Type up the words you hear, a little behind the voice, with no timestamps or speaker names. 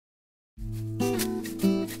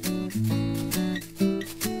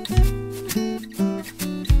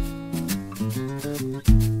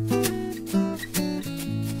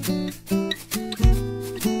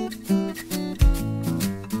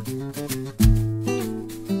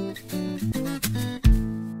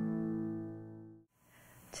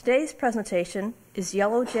Today's presentation is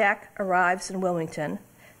Yellow Jack Arrives in Wilmington,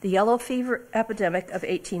 the Yellow Fever Epidemic of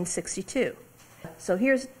 1862. So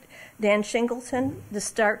here's Dan Shingleton to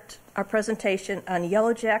start our presentation on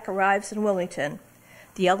Yellow Jack Arrives in Wilmington,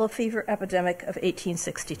 the Yellow Fever Epidemic of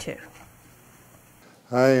 1862.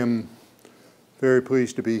 I am very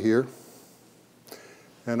pleased to be here,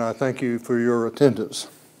 and I thank you for your attendance.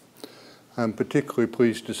 I'm particularly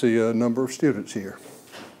pleased to see a number of students here.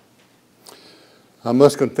 I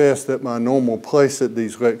must confess that my normal place at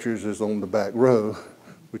these lectures is on the back row,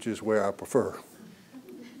 which is where I prefer.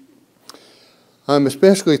 I'm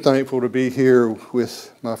especially thankful to be here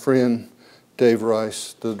with my friend Dave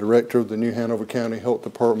Rice, the director of the new Hanover County Health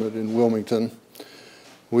Department in Wilmington.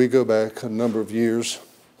 We go back a number of years.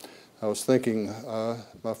 I was thinking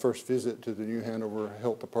my first visit to the new Hanover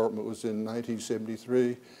Health Department was in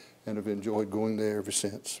 1973, and have enjoyed going there ever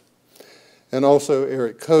since. And also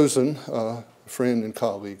Eric Cozen, a friend and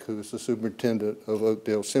colleague who is the superintendent of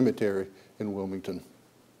Oakdale Cemetery in Wilmington.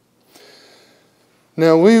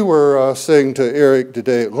 Now, we were saying to Eric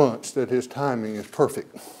today at lunch that his timing is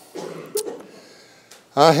perfect.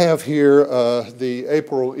 I have here the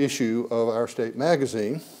April issue of our state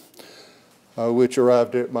magazine, which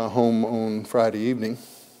arrived at my home on Friday evening.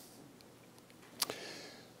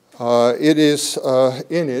 In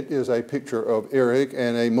it is a picture of Eric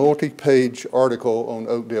and a multi-page article on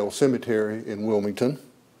Oakdale Cemetery in Wilmington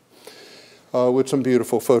with some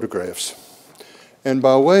beautiful photographs. And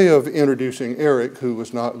by way of introducing Eric, who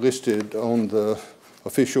was not listed on the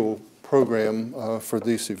official program for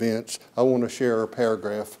these events, I want to share a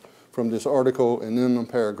paragraph from this article and then a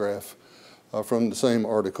paragraph from the same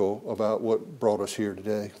article about what brought us here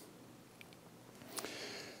today.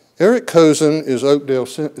 Eric Cozen is Oakdale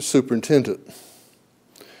superintendent.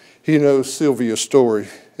 He knows Sylvia's story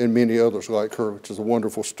and many others like her, which is a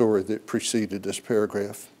wonderful story that preceded this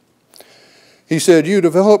paragraph. He said, "You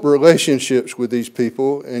develop relationships with these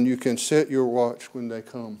people and you can set your watch when they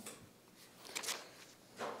come.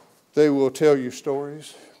 They will tell you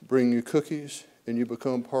stories, bring you cookies, and you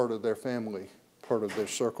become part of their family, part of their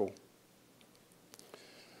circle."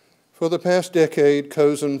 For the past decade,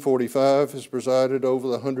 Cozen 45 has presided over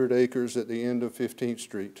the 100 acres at the end of 15th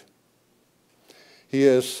Street. He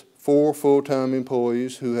has 4 full-time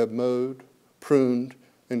employees who have mowed, pruned,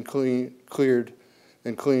 and cleared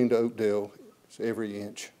and cleaned Oakdale every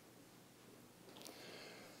inch.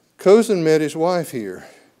 Cozen met his wife here,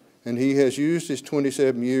 and he has used his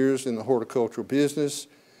 27 years in the horticultural business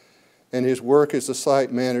and his work as the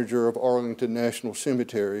site manager of Arlington National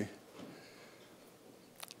Cemetery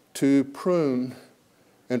to prune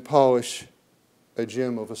and polish a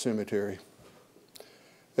gem of a cemetery.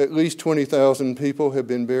 At least 20,000 people have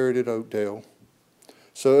been buried at Oakdale.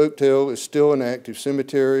 So Oakdale is still an active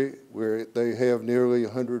cemetery where they have nearly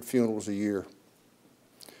 100 funerals a year.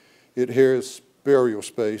 It has burial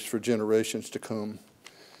space for generations to come.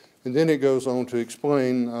 And then it goes on to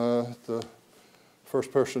explain the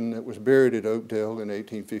first person that was buried at Oakdale in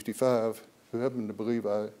 1855, who happened to believe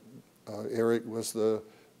Eric was the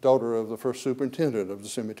daughter of the first superintendent of the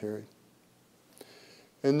cemetery.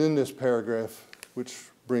 And then this paragraph, which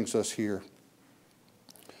brings us here.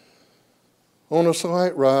 On a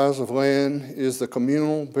slight rise of land is the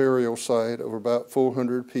communal burial site of about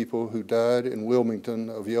 400 people who died in Wilmington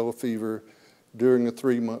of yellow fever during a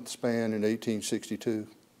 3-month span in 1862.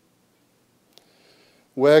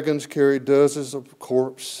 Wagons carried dozens of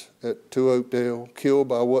corpses to Oakdale, killed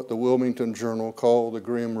by what the Wilmington Journal called the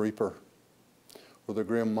Grim Reaper, or the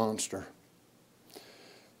Grim Monster.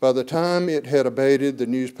 By the time it had abated, the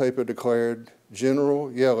newspaper declared,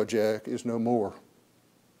 "General Yellow Jack is no more.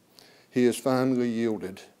 He has finally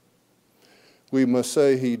yielded. We must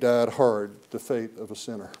say he died hard, the fate of a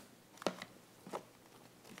sinner."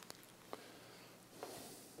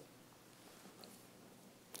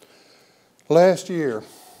 Last year,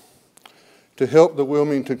 to help the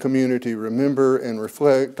Wilmington community remember and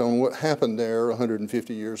reflect on what happened there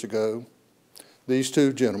 150 years ago, these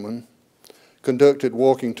 2 gentlemen conducted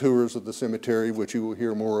walking tours of the cemetery, which you will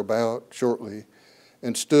hear more about shortly,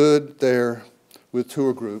 and stood there with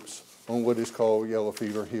tour groups on what is called Yellow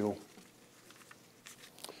Fever Hill.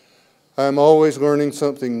 I'm always learning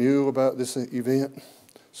something new about this event,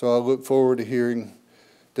 so I look forward to hearing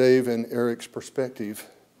Dave and Eric's perspective.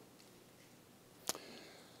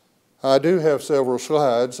 I do have several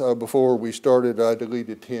slides. Before we started, I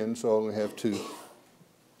deleted 10, so I only have 2.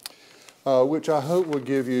 Which I hope will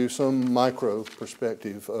give you some micro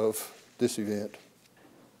perspective of this event.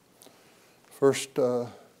 First,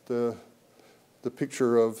 the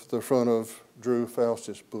picture of the front of Drew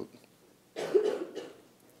Faustus' book.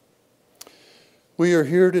 We are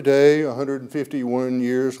here today, 151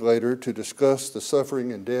 years later, to discuss the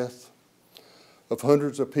suffering and death of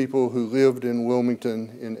hundreds of people who lived in Wilmington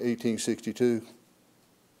in 1862.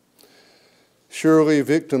 Surely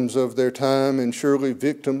victims of their time and surely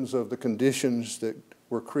victims of the conditions that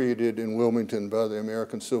were created in Wilmington by the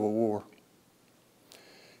American Civil War.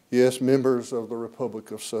 Yes, members of the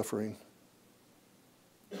Republic of Suffering.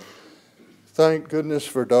 Thank goodness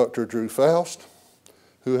for Dr. Drew Faust,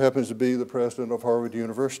 who happens to be the president of Harvard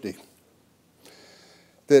University,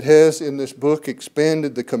 that has in this book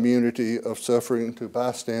expanded the community of suffering to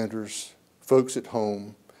bystanders, folks at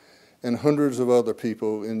home, and hundreds of other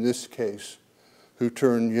people, in this case, who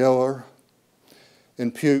turn yellow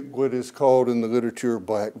and puke what is called in the literature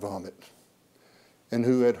black vomit, and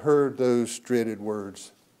who had heard those dreaded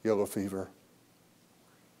words, yellow fever.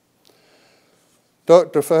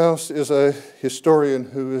 Dr. Faust is a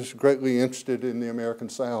historian who is greatly interested in the American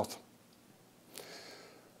South.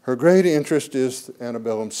 Her great interest is the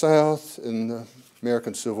antebellum South and the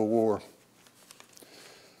American Civil War.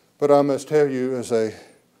 But I must tell you, as a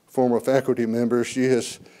former faculty member, she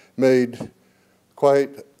has made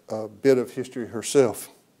quite a bit of history herself.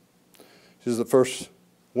 She's the first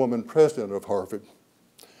woman president of Harvard.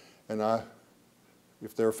 And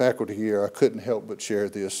if there are faculty here, I couldn't help but share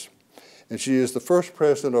this. And she is the first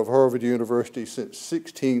president of Harvard University since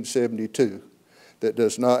 1672 that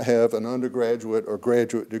does not have an undergraduate or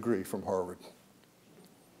graduate degree from Harvard.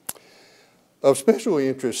 Of special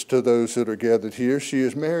interest to those that are gathered here, she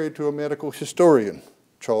is married to a medical historian,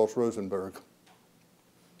 Charles Rosenberg.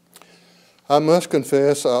 I must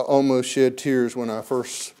confess I almost shed tears when I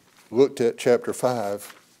first looked at chapter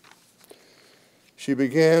 5. She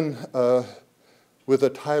began with the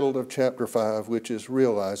title of chapter 5, which is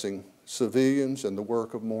Realizing Civilians and the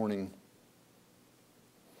Work of Mourning.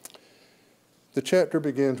 The chapter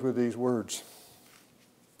begins with these words.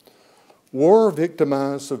 War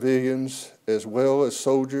victimized civilians as well as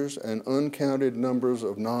soldiers, and uncounted numbers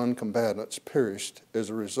of non-combatants perished as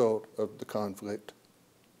a result of the conflict.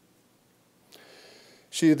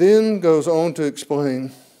 She then goes on to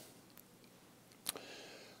explain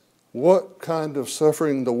what kind of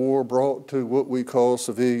suffering the war brought to what we call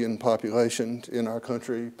civilian populations in our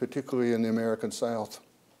country, particularly in the American South.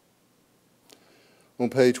 On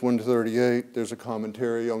page 138, there's a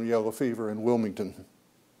commentary on yellow fever in Wilmington,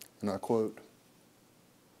 and I quote,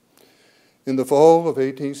 in the fall of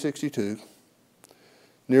 1862,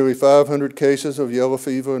 nearly 500 cases of yellow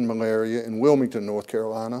fever and malaria in Wilmington, North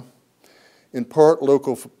Carolina. In part,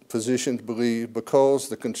 local physicians believe because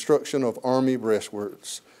the construction of Army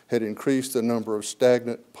breastworks had increased the number of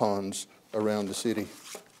stagnant ponds around the city.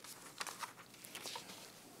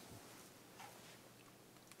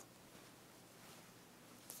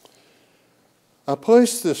 I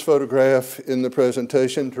placed this photograph in the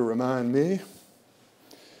presentation to remind me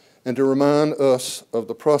and to remind us of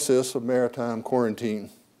the process of maritime quarantine,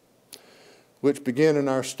 which began in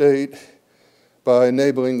our state by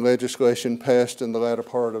enabling legislation passed in the latter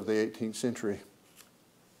part of the 18th century.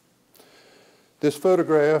 This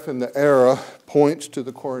photograph in the era points to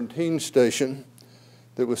the quarantine station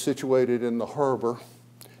that was situated in the harbor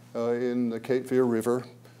in the Cape Fear River,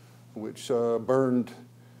 which burned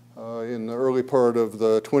in the early part of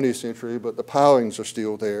the 20th century, but the pilings are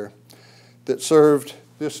still there,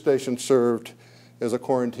 this station served as a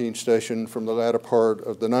quarantine station from the latter part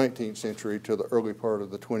of the 19th century to the early part of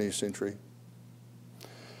the 20th century.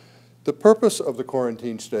 The purpose of the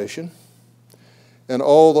quarantine station and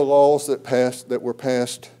all the laws that were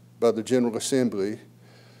passed by the General Assembly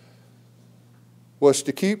was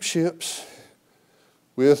to keep ships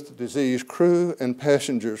with diseased crew and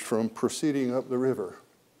passengers from proceeding up the river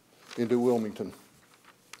into Wilmington.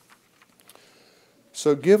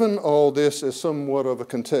 So given all this as somewhat of a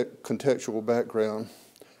contextual background,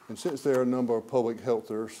 and since there are a number of public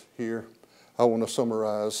healthers here, I want to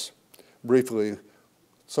summarize briefly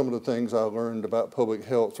some of the things I learned about public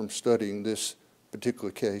health from studying this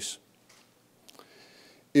particular case.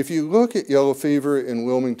 If you look at yellow fever in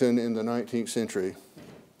Wilmington in the 19th century,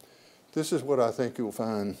 this is what I think you'll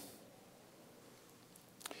find.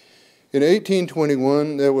 In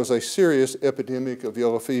 1821, there was a serious epidemic of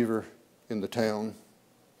yellow fever in the town.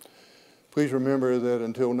 Please remember that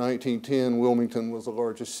until 1910, Wilmington was the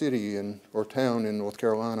largest city or town in North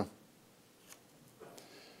Carolina.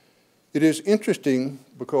 It is interesting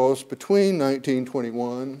because between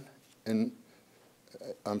 1821 and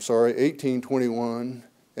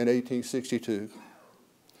 1862,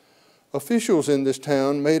 officials in this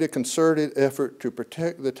town made a concerted effort to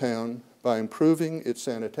protect the town by improving its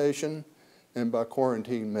sanitation and by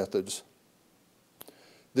quarantine methods.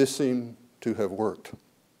 This seemed to have worked.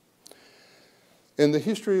 And the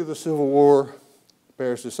history of the Civil War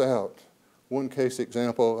bears this out. One case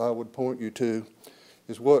example I would point you to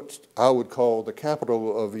is what I would call the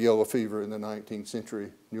capital of yellow fever in the 19th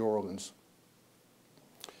century, New Orleans.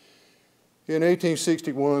 In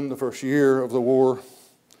 1861, the first year of the war,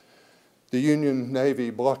 the Union Navy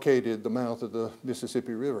blockaded the mouth of the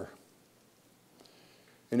Mississippi River.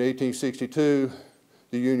 In 1862,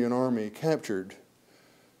 the Union Army captured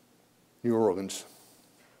New Orleans.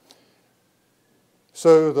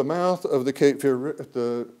 So the mouth of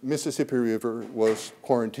the Mississippi River was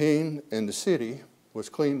quarantined, and the city was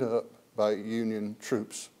cleaned up by Union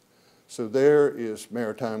troops. So there is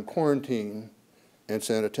maritime quarantine and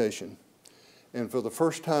sanitation. And for the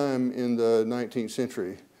first time in the 19th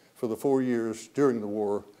century, for the 4 years during the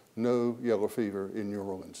war, no yellow fever in New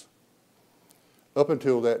Orleans. Up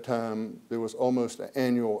until that time, there was almost an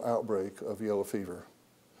annual outbreak of yellow fever.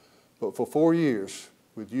 But for 4 years,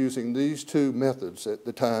 with using these two methods at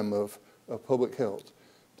the time of public health,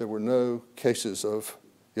 there were no cases of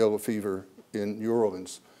yellow fever in New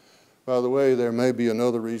Orleans. By the way, there may be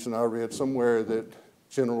another reason. I read somewhere that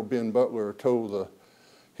General Ben Butler told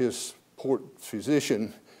his port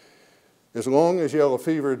physician, as long as yellow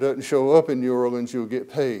fever doesn't show up in New Orleans, you'll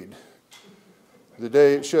get paid. The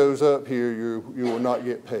day it shows up here, you will not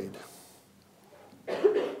get paid.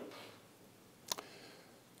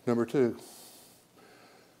 Number two,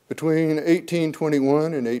 between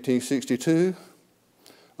 1821 and 1862,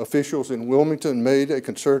 officials in Wilmington made a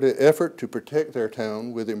concerted effort to protect their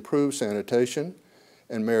town with improved sanitation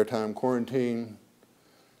and maritime quarantine,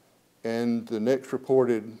 and the next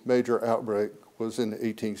reported major outbreak was in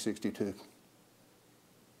 1862.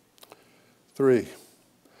 3,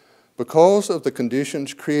 because of the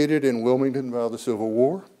conditions created in Wilmington by the Civil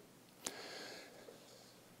War,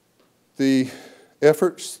 the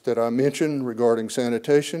efforts that I mentioned regarding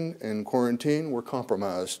sanitation and quarantine were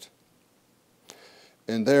compromised.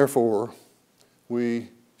 And therefore, we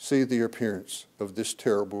see the appearance of this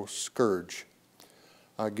terrible scourge.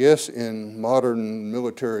 I guess in modern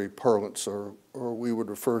military parlance, or we would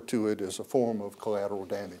refer to it as a form of collateral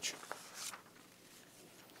damage.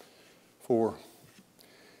 4,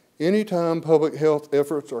 anytime public health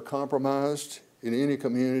efforts are compromised in any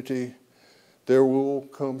community, there will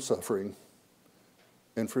come suffering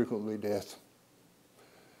and frequently death.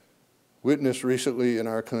 Witnessed recently in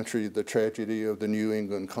our country the tragedy of the New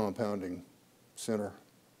England Compounding Center.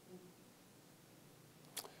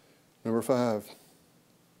 Number 5,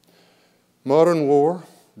 modern war.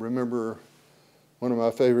 Remember, one of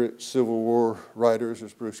my favorite Civil War writers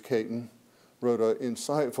is Bruce Caton, wrote an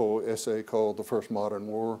insightful essay called The First Modern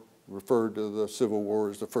War, referred to the Civil War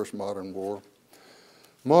as the First Modern War.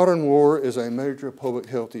 Modern war is a major public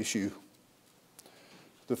health issue.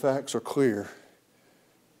 The facts are clear.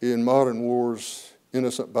 In modern wars,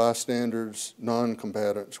 innocent bystanders,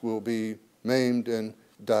 non-combatants will be maimed and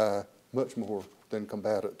die much more than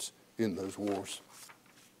combatants in those wars.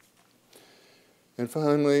 And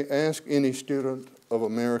finally, ask any student of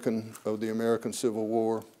the American Civil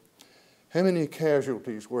War, how many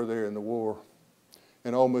casualties were there in the war?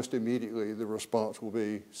 And almost immediately the response will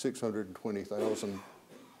be 620,000.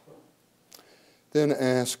 Then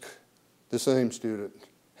ask the same student,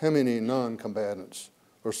 how many non-combatants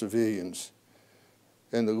or civilians?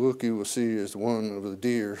 And the look you will see is one of the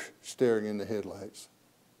deer staring in the headlights.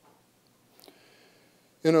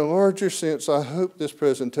 In a larger sense, I hope this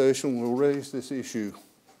presentation will raise this issue.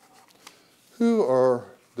 Who are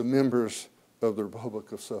the members of the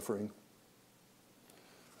Republic of Suffering?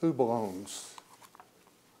 Who belongs?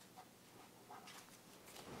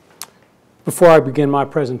 Before I begin my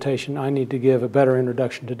presentation, I need to give a better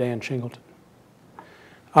introduction to Dan Shingleton.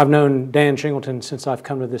 I've known Dan Shingleton since I've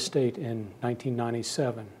come to this state in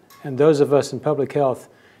 1997, and those of us in public health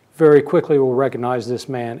very quickly will recognize this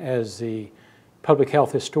man as the public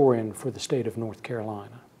health historian for the state of North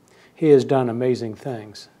Carolina. He has done amazing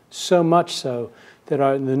things, so much so that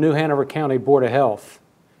the New Hanover County Board of Health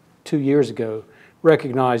 2 years ago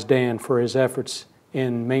recognized Dan for his efforts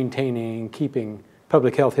in maintaining and keeping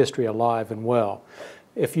public health history alive and well.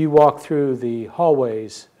 If you walk through the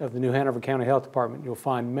hallways of the New Hanover County Health Department, you'll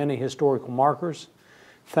find many historical markers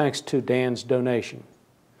thanks to Dan's donation.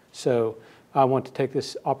 So I want to take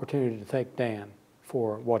this opportunity to thank Dan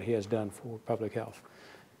for what he has done for public health.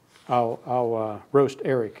 I'll roast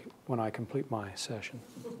Eric when I complete my session.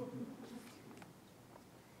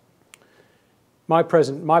 My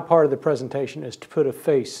part of the presentation is to put a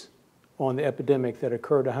face on the epidemic that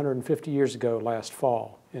occurred 150 years ago last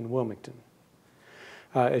fall in Wilmington.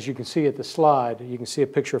 As you can see at the slide, you can see a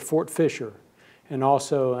picture of Fort Fisher, and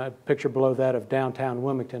also a picture below that of downtown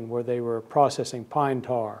Wilmington where they were processing pine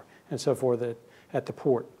tar and so forth at the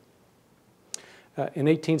port. In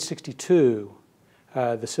 1862,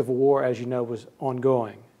 the Civil War, as you know, was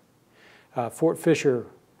ongoing. Fort Fisher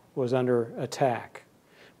was under attack.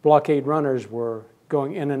 Blockade runners were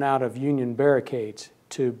going in and out of Union barricades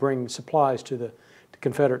to bring supplies to the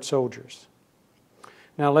Confederate soldiers.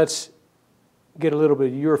 Now let's get a little bit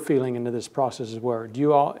of your feeling into this process as well. Do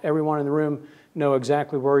you all, everyone in the room, know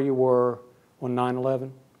exactly where you were on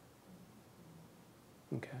 9/11?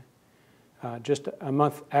 Okay. Just a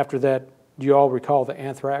month after that, do you all recall the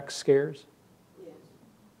anthrax scares? Yes.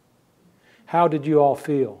 How did you all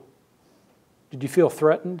feel? Did you feel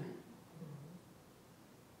threatened?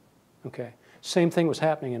 Okay. Same thing was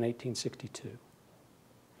happening in 1862.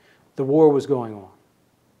 The war was going on.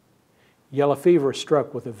 Yellow fever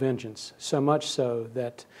struck with a vengeance, so much so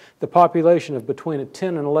that the population of between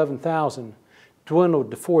 10 and 11,000 dwindled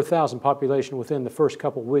to 4,000 population within the first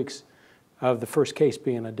couple of weeks of the first case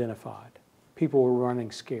being identified. People were running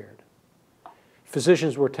scared.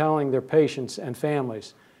 Physicians were telling their patients and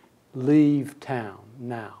families, leave town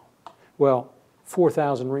now. Well,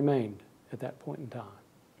 4,000 remained at that point in time.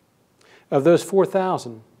 Of those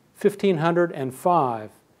 4,000,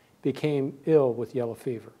 1,505 became ill with yellow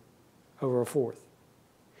fever, over a fourth.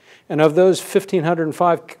 And of those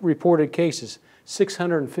 1,505 reported cases,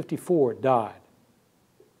 654 died.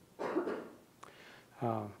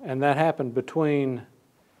 And that happened between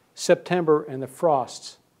September and the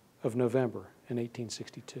frosts of November in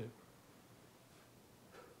 1862.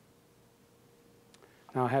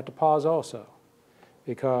 Now I have to pause also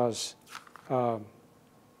because the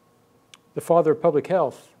father of public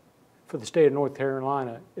health for the state of North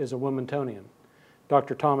Carolina is a Wilmingtonian,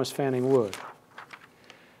 Dr. Thomas Fanning Wood.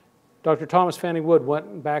 Dr. Thomas Fanning Wood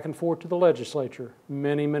went back and forth to the legislature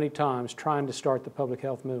many, many times trying to start the public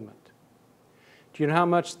health movement. Do you know how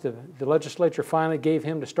much the legislature finally gave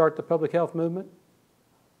him to start the public health movement?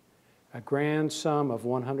 A grand sum of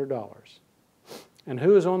 $100. And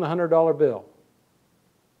who is on the $100 bill?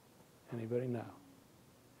 Anybody know?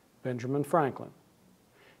 Benjamin Franklin.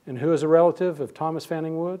 And who is a relative of Thomas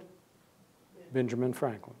Fanning Wood? Benjamin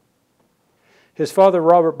Franklin. His father,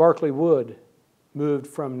 Robert Barclay Wood, moved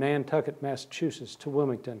from Nantucket, Massachusetts to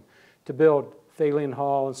Wilmington to build Thalian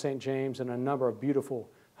Hall and St. James and a number of beautiful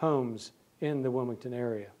homes in the Wilmington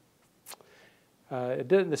area.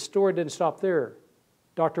 The story didn't stop there.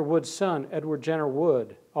 Dr. Wood's son, Edward Jenner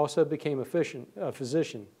Wood, also became a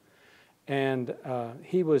physician. And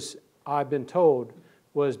he was, I've been told,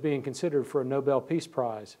 was being considered for a Nobel Peace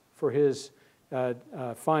Prize for his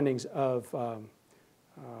findings of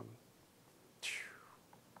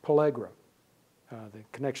pellagra, the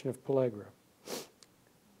connection of pellagra.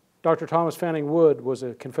 Dr. Thomas Fanning Wood was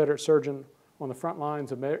a Confederate surgeon on the front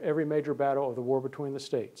lines of every major battle of the war between the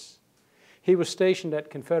states. He was stationed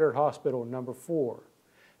at Confederate Hospital No. 4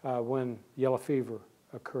 when yellow fever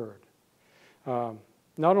occurred.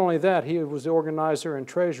 Not only that, he was the organizer and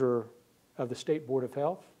treasurer of the State Board of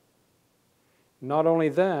Health. Not only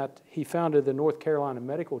that, he founded the North Carolina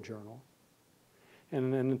Medical Journal.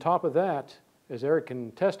 And then on top of that, as Eric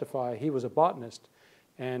can testify, he was a botanist,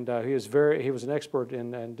 and he was an expert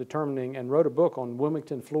in determining and wrote a book on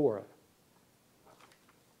Wilmington flora.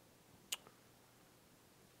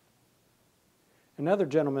 Another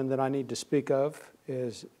gentleman that I need to speak of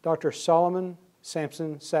is Dr. Solomon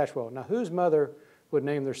Sampson Satchwell. Now, whose mother would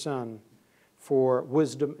name their son for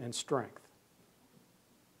wisdom and strength?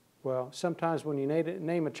 Well, sometimes when you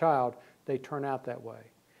name a child, they turn out that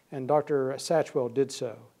way. And Dr. Satchwell did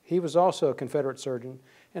so. He was also a Confederate surgeon,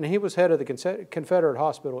 and he was head of the Confederate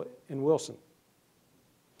Hospital in Wilson.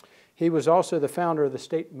 He was also the founder of the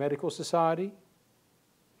State Medical Society.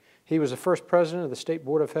 He was the first president of the State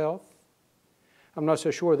Board of Health. I'm not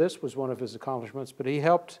so sure this was one of his accomplishments, but he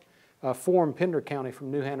helped form Pender County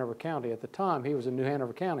from New Hanover County. At the time, he was in New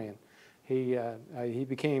Hanover County, and he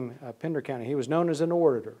became Pender County. He was known as an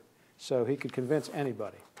orator, so he could convince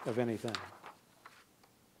anybody of anything.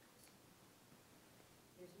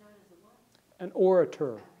 An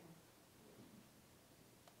orator.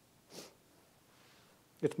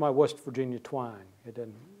 It's my West Virginia twang. It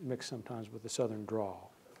doesn't mix sometimes with the Southern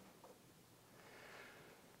drawl.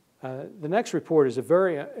 The next report is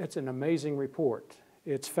it's an amazing report.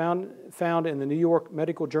 It's found in the New York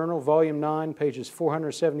Medical Journal, Volume 9, pages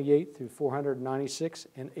 478 through 496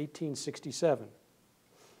 in 1867.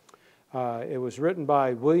 It was written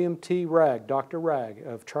by William T. Ragg, Dr. Ragg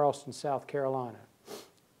of Charleston, South Carolina.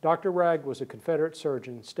 Dr. Ragg was a Confederate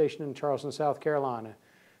surgeon stationed in Charleston, South Carolina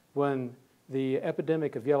when the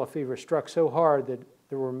epidemic of yellow fever struck so hard that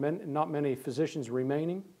there were not many physicians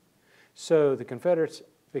remaining. So the Confederates,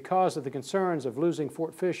 because of the concerns of losing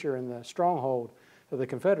Fort Fisher and the stronghold of the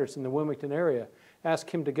Confederates in the Wilmington area,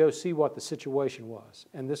 asked him to go see what the situation was.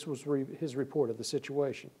 And this was his report of the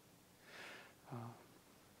situation.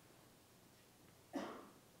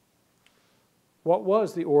 What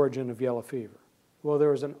was the origin of yellow fever? Well, there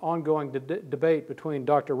was an ongoing debate between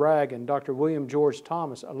Dr. Ragg and Dr. William George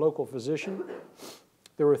Thomas, a local physician.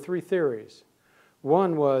 There were three theories.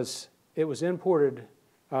 One was it was imported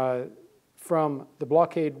from the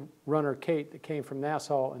blockade runner Kate that came from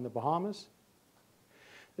Nassau in the Bahamas.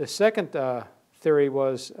 The second theory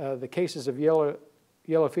was the cases of yellow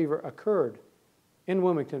fever occurred in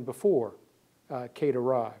Wilmington before Kate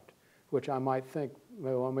arrived, which I might think,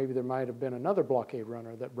 well, maybe there might have been another blockade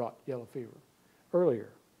runner that brought yellow fever earlier.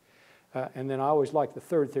 And then I always like the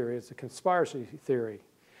third theory. It's a conspiracy theory.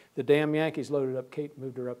 The damn Yankees loaded up Kate,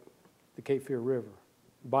 moved her up the Cape Fear River.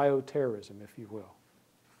 Bioterrorism, if you will.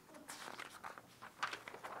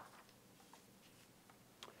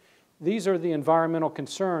 These are the environmental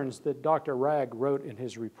concerns that Dr. Ragg wrote in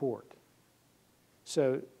his report.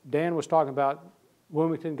 So Dan was talking about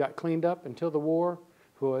Wilmington got cleaned up until the war,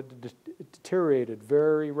 who had deteriorated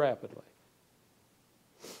very rapidly.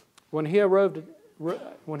 When he arrived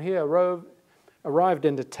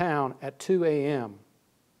into town at 2 a.m.,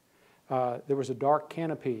 there was a dark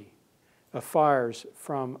canopy of fires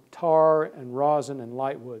from tar and rosin and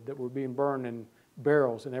lightwood that were being burned in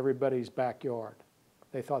barrels in everybody's backyard.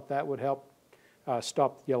 They thought that would help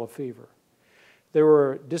stop the yellow fever. There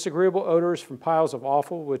were disagreeable odors from piles of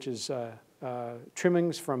offal, which is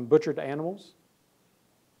trimmings from butchered animals.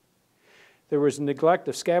 There was neglect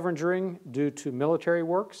of scavenging due to military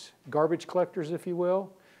works, garbage collectors, if you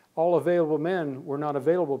will. All available men were not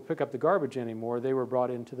available to pick up the garbage anymore. They were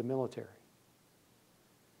brought into the military.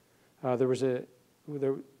 The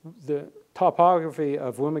topography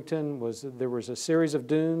of Wilmington was, there was a series of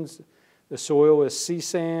dunes. The soil was sea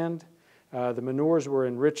sand. The manures were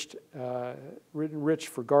enriched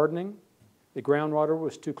for gardening. The groundwater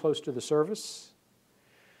was too close to the surface.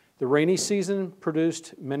 The rainy season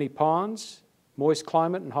produced many ponds. Moist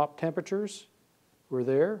climate and hot temperatures were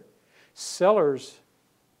there. Cellars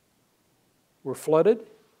were flooded.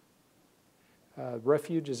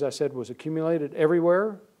 Refuge, as I said, was accumulated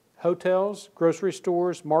everywhere. Hotels, grocery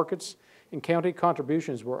stores, markets, and county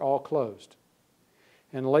contributions were all closed.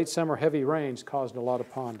 And late summer heavy rains caused a lot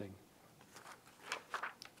of ponding.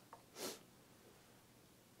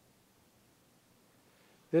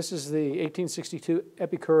 This is the 1862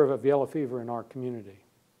 epicurve of yellow fever in our community.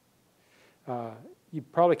 You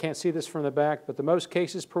probably can't see this from the back, but the most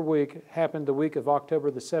cases per week happened the week of October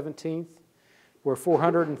the 17th, where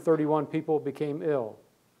 431 people became ill.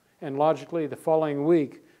 And logically, the following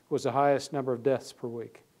week was the highest number of deaths per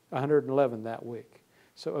week, 111 that week.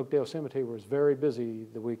 So Oakdale Cemetery was very busy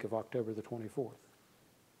the week of October the 24th.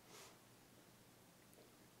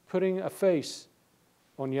 Putting a face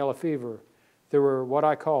on yellow fever, there were what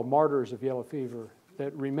I call martyrs of yellow fever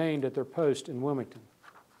that remained at their post in Wilmington.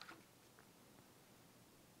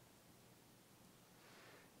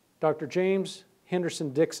 Dr. James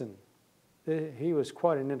Henderson Dixon, he was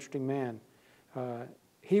quite an interesting man.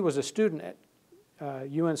 He was a student at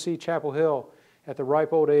UNC Chapel Hill at the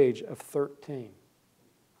ripe old age of 13.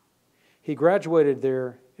 He graduated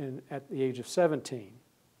there at the age of 17,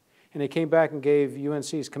 and he came back and gave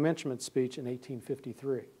UNC's commencement speech in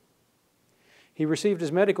 1853. He received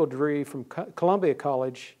his medical degree from Columbia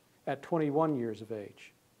College at 21 years of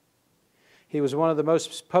age. He was one of the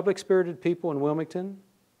most public-spirited people in Wilmington.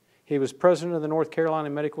 He was president of the North Carolina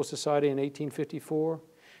Medical Society in 1854,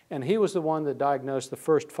 and he was the one that diagnosed the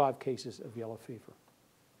first 5 cases of yellow fever.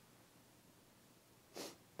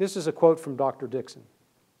 This is a quote from Dr. Dixon.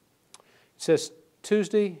 It says,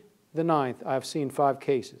 "Tuesday the 9th, I have seen 5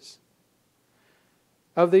 cases.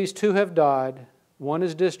 Of these, 2 have died, 1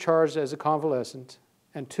 is discharged as a convalescent,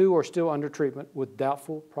 and 2 are still under treatment with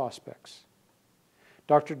doubtful prospects."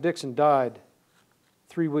 Dr. Dixon died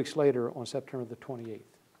 3 weeks later on September the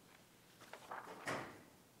 28th.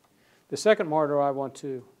 The second martyr I want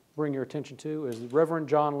to bring your attention to is Reverend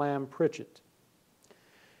John Lamb Pritchett.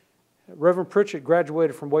 Reverend Pritchett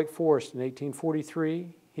graduated from Wake Forest in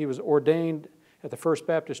 1843. He was ordained at the First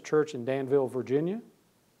Baptist Church in Danville, Virginia.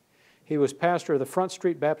 He was pastor of the Front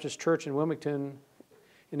Street Baptist Church in Wilmington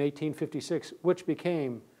in 1856, which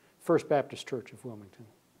became First Baptist Church of Wilmington.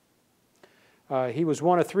 He was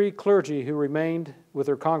one of 3 clergy who remained with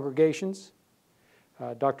their congregations.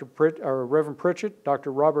 Reverend Pritchett,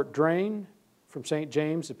 Dr. Robert Drain from St.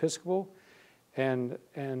 James Episcopal,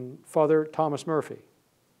 and Father Thomas Murphy.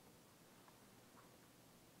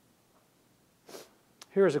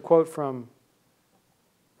 Here's a quote from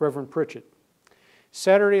Reverend Pritchett.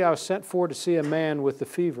 Saturday, I was sent for to see a man with the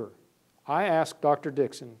fever. I asked Dr.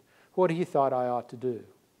 Dixon what he thought I ought to do.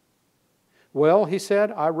 Well, he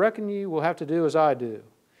said, I reckon you will have to do as I do.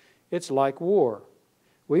 It's like war.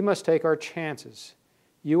 We must take our chances.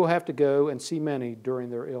 You will have to go and see many during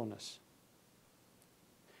their illness.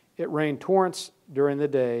 It rained torrents during the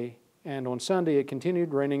day, and on Sunday it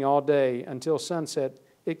continued raining all day until sunset.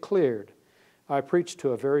 It cleared. I preached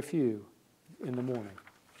to a very few in the morning.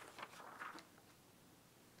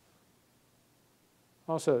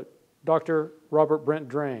 Also, Dr. Robert Brent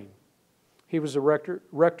Drain. He was a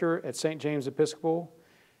rector at St. James Episcopal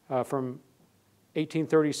from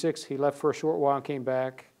 1836. He left for a short while and came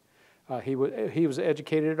back. He was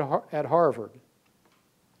educated at Harvard.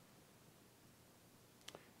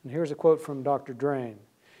 And here's a quote from Dr. Drain.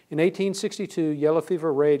 In 1862, yellow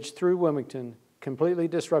fever raged through Wilmington, completely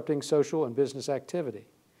disrupting social and business activity.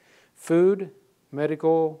 Food,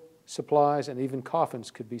 medical supplies, and even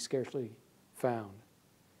coffins could be scarcely found.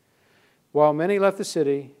 While many left the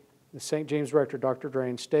city, the St. James rector, Dr.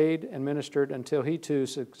 Drain, stayed and ministered until he too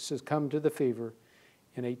succumbed to the fever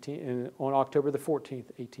on October the 14th,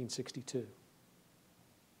 1862.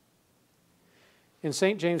 In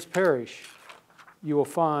St. James Parish, you will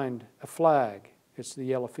find a flag. It's the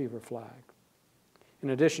yellow fever flag.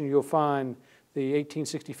 In addition, you'll find the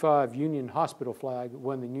 1865 Union Hospital flag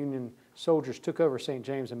when the Union soldiers took over St.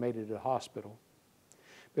 James and made it a hospital.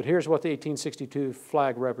 But here's what the 1862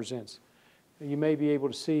 flag represents. You may be able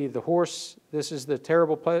to see the horse. This is the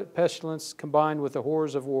terrible pestilence combined with the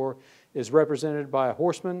horrors of war, is represented by a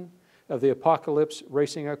horseman of the apocalypse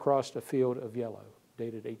racing across a field of yellow,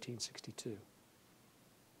 dated 1862.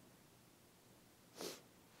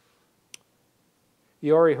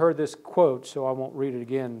 You already heard this quote, so I won't read it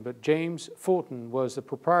again, but James Fulton was the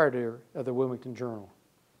proprietor of the Wilmington Journal.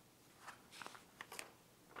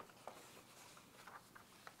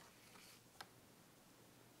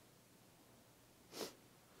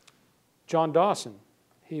 John Dawson,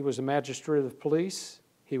 he was a magistrate of police.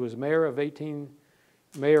 He was mayor of Wilmington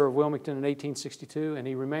in 1862, and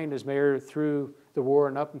he remained as mayor through the war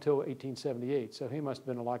and up until 1878. So he must have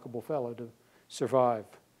been a likable fellow to survive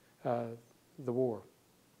the war.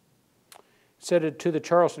 Said it to the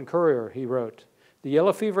Charleston Courier, he wrote, "The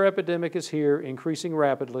yellow fever epidemic is here, increasing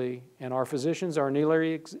rapidly, and our physicians are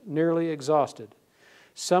nearly exhausted.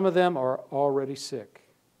 Some of them are already sick."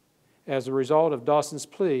 As a result of Dawson's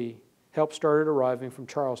plea, help started arriving from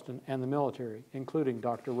Charleston and the military, including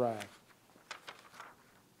Dr. Ragg.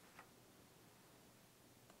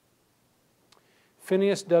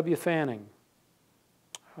 Phineas W. Fanning.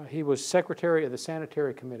 He was secretary of the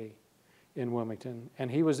Sanitary Committee in Wilmington,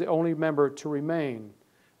 and he was the only member to remain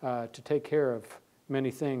to take care of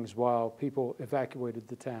many things while people evacuated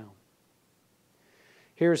the town.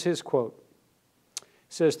 Here's his quote.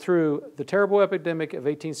 It says, through the terrible epidemic of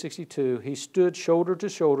 1862, he stood shoulder to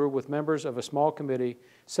shoulder with members of a small committee,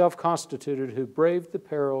 self-constituted, who braved the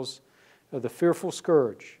perils of the fearful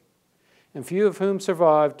scourge, and few of whom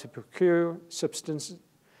survived to procure substance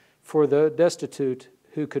for the destitute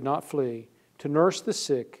who could not flee, to nurse the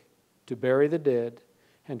sick, to bury the dead,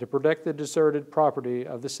 and to protect the deserted property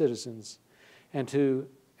of the citizens. And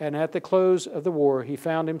at the close of the war, he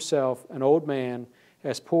found himself an old man,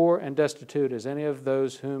 as poor and destitute as any of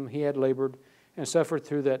those whom he had labored and suffered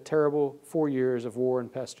through that terrible 4 years of war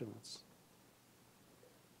and pestilence.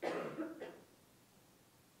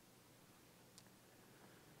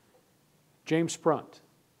 James Sprunt.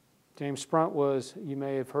 James Sprunt was, you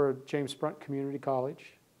may have heard, James Sprunt Community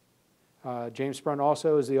College. James Sprunt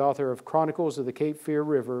also is the author of Chronicles of the Cape Fear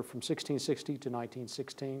River from 1660 to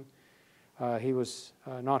 1916. He was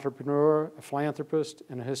an entrepreneur, a philanthropist,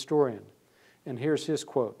 and a historian. And here's his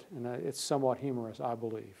quote, and it's somewhat humorous, I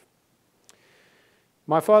believe.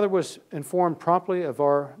 My father was informed promptly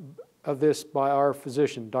of this by our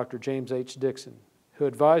physician, Dr. James H. Dixon, who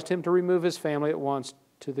advised him to remove his family at once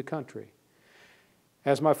to the country.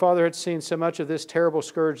 As my father had seen so much of this terrible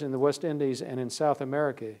scourge in the West Indies and in South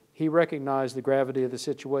America, he recognized the gravity of the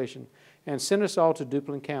situation and sent us all to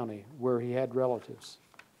Duplin County, where he had relatives.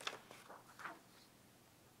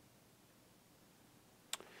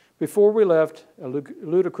 Before we left, a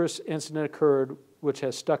ludicrous incident occurred which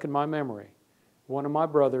has stuck in my memory. One of my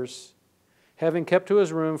brothers, having kept to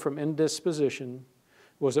his room from indisposition,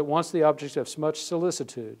 was at once the object of much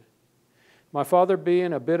solicitude. My father,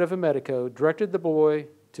 being a bit of a medico, directed the boy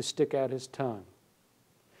to stick out his tongue,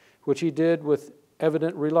 which he did with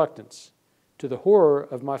evident reluctance. to the horror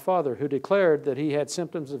of my father, who declared that he had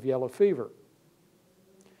symptoms of yellow fever.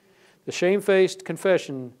 The shamefaced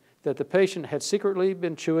confession that the patient had secretly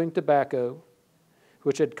been chewing tobacco,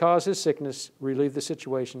 which had caused his sickness, relieved the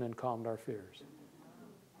situation and calmed our fears.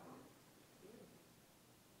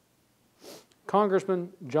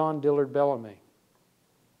 Congressman John Dillard Bellamy.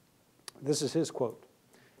 This is his quote.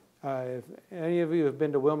 If any of you have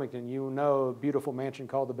been to Wilmington, you know a beautiful mansion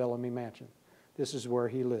called the Bellamy Mansion. This is where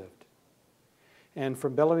he lived. And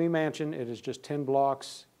from Bellamy Mansion, it is just 10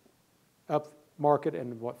 blocks up Market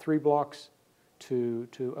and 3 blocks to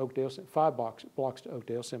Oakdale, 5 blocks to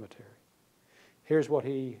Oakdale Cemetery. Here's what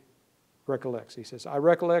he recollects. He says, I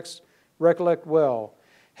recollect well,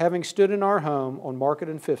 having stood in our home on Market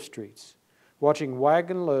and 5th Streets, watching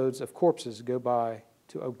wagon loads of corpses go by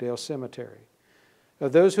to Oakdale Cemetery,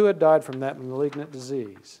 of those who had died from that malignant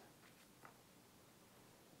disease.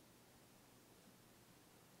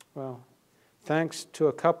 Well, thanks to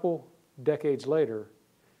a couple decades later,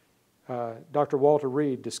 Dr. Walter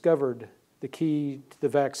Reed discovered the key to the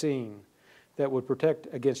vaccine that would protect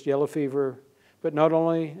against yellow fever, but not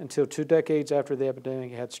only until 2 decades after the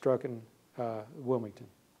epidemic had struck in Wilmington.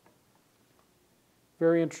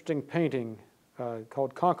 Very interesting painting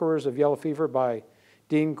called Conquerors of Yellow Fever by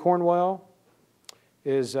Dean Cornwell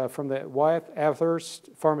is from the Wyeth Athurst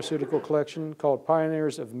Pharmaceutical Collection called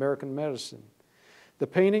Pioneers of American Medicine. The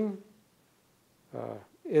painting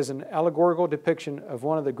is an allegorical depiction of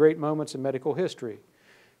one of the great moments in medical history.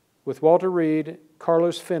 With Walter Reed,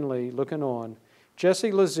 Carlos Finley looking on,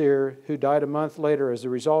 Jesse Lazier, who died a month later as a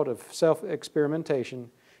result of self-experimentation,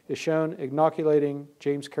 is shown inoculating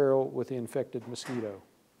James Carroll with the infected mosquito.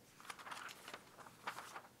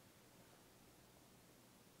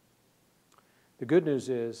 The good news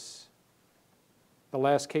is the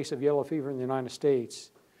last case of yellow fever in the United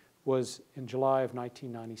States was in July of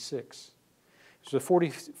 1996. It was a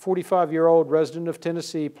 45-year-old resident of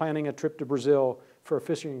Tennessee planning a trip to Brazil for a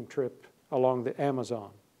fishing trip along the Amazon.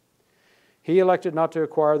 He elected not to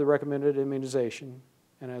acquire the recommended immunization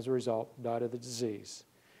and as a result died of the disease.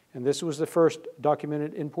 And this was the first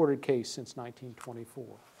documented imported case since 1924.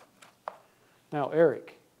 Now,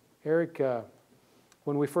 Eric,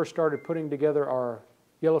 when we first started putting together our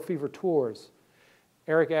yellow fever tours,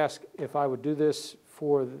 Eric asked if I would do this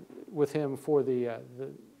with him for the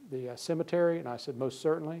cemetery, and I said most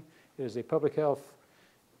certainly. It is a public health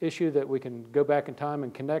issue that we can go back in time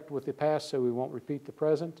and connect with the past so we won't repeat the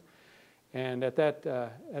present. And at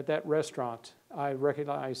that restaurant, I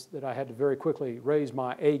recognized that I had to very quickly raise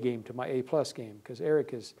my A game to my A+ game, because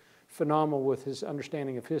Eric is phenomenal with his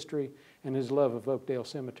understanding of history and his love of Oakdale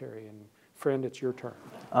Cemetery. And friend, it's your turn.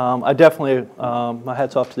 I definitely, my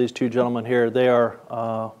hat's off to these two gentlemen here. They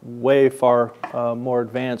are way far more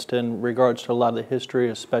advanced in regards to a lot of the history,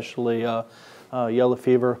 especially yellow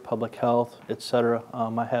fever, public health, etc.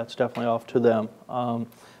 My hat's definitely off to them.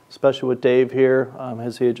 Especially with Dave here,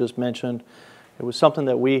 as he had just mentioned. It was something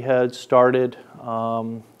that we had started,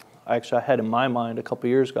 actually I had in my mind a couple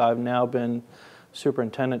years ago. I've now been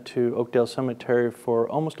superintendent to Oakdale Cemetery for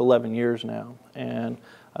almost 11 years now. And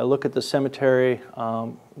I look at the cemetery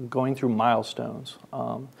going through milestones.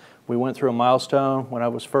 We went through a milestone when I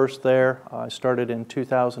was first there. I started in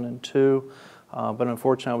 2002, but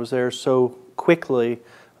unfortunately I was there so quickly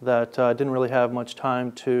that I didn't really have much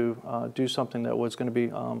time to do something that was going to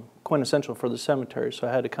be quintessential for the cemetery. So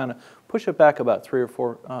I had to kind of push it back about 3 or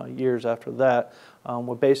 4 years after that.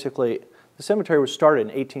 Well, basically, the cemetery was started in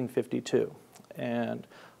 1852, and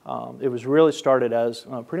it was really started as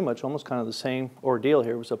pretty much almost kind of the same ordeal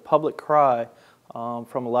here. It was a public cry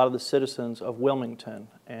from a lot of the citizens of Wilmington,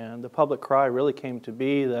 and the public cry really came to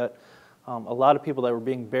be that a lot of people that were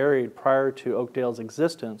being buried prior to Oakdale's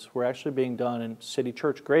existence were actually being done in city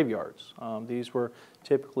church graveyards. These were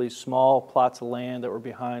typically small plots of land that were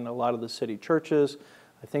behind a lot of the city churches.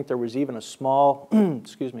 I think there was even a small,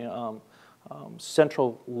 excuse me,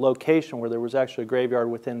 central location where there was actually a graveyard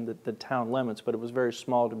within the town limits, but it was very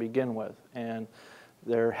small to begin with. And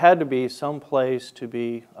there had to be some place to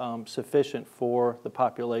be sufficient for the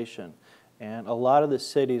population. And a lot of the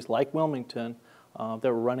cities, like Wilmington, that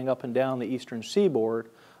were running up and down the eastern seaboard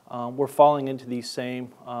were falling into these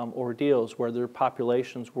same ordeals where their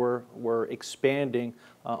populations were expanding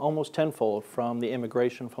almost tenfold from the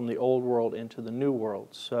immigration from the old world into the new world.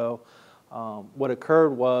 So what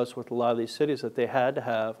occurred was with a lot of these cities that they had to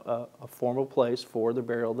have a formal place for the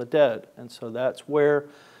burial of the dead. And so that's where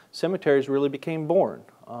cemeteries really became born.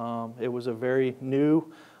 It was a very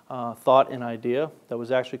new thought and idea that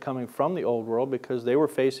was actually coming from the old world because they were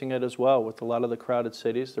facing it as well with a lot of the crowded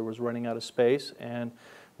cities. There was running out of space, and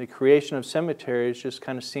the creation of cemeteries just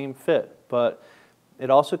kind of seemed fit. But it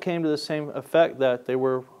also came to the same effect that they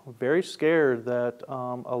were very scared that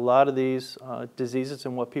a lot of these diseases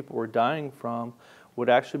and what people were dying from would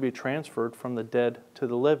actually be transferred from the dead to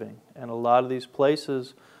the living. And a lot of these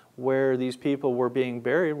places where these people were being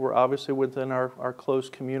buried were obviously within our close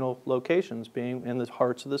communal locations, being in the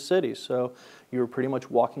hearts of the city. So you were pretty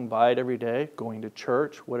much walking by it every day, going to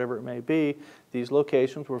church, whatever it may be. These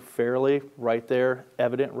locations were fairly right there,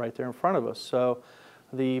 evident right there in front of us. So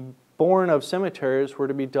the born of cemeteries were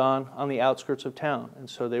to be done on the outskirts of town. And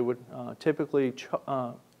so they would typically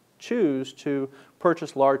choose to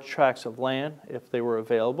purchase large tracts of land if they were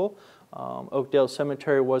available. Oakdale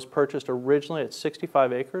Cemetery was purchased originally at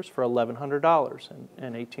 65 acres for $1,100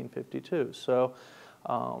 in 1852. So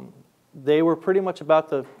they were pretty much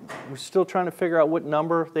about we're still trying to figure out what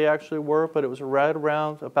number they actually were, but it was right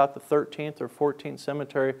around about the 13th or 14th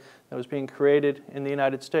cemetery that was being created in the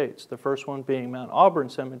United States. The first one being Mount Auburn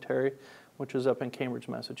Cemetery, which was up in Cambridge,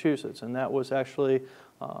 Massachusetts. And that was actually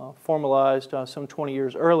formalized some 20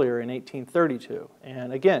 years earlier in 1832.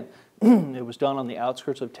 And again, it was done on the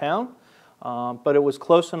outskirts of town, but it was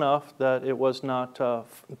close enough that it was not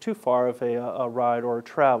too far of a ride or a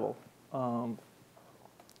travel.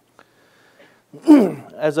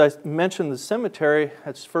 As I mentioned, the cemetery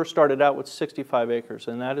had first started out with 65 acres,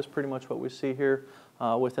 and that is pretty much what we see here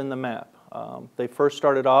within the map. They first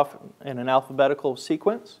started off in an alphabetical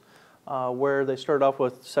sequence, where they started off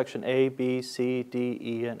with section A, B, C, D,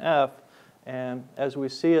 E, and F. And as we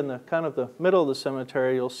see in the kind of the middle of the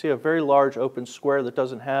cemetery, you'll see a very large open square that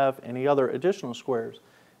doesn't have any other additional squares.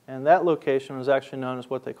 And that location is actually known as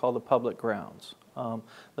what they call the public grounds.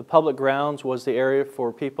 The public grounds was the area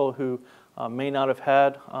for people who may not have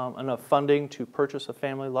had enough funding to purchase a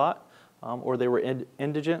family lot, or they were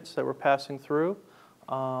indigents that were passing through.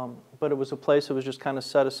 But it was a place that was just kind of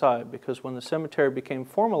set aside, because when the cemetery became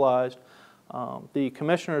formalized, the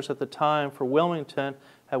commissioners at the time for Wilmington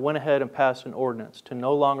had went ahead and passed an ordinance to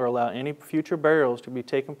no longer allow any future burials to be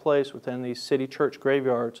taking place within these city church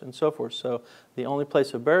graveyards and so forth. So the only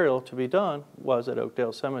place of burial to be done was at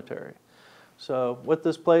Oakdale Cemetery. So with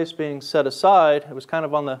this place being set aside, it was kind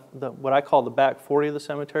of on what I call the back 40 of the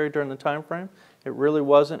cemetery during the time frame. It really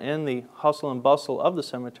wasn't in the hustle and bustle of the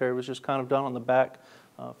cemetery. It was just kind of done on the back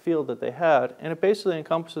field that they had, and it basically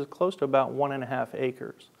encompasses close to about 1.5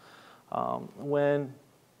 acres. When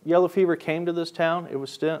yellow fever came to this town, it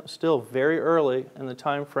was still very early in the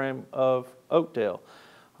time frame of Oakdale.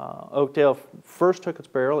 Oakdale first took its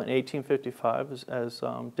burial in 1855, as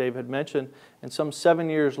Dave had mentioned, and some 7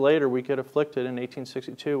 years later we get afflicted in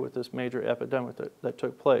 1862 with this major epidemic that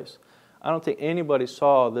took place. I don't think anybody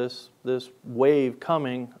saw this wave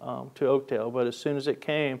coming to Oakdale, but as soon as it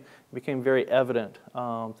came, it became very evident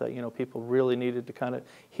that people really needed to kind of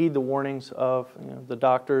heed the warnings of the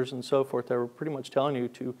doctors and so forth that were pretty much telling you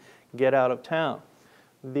to get out of town.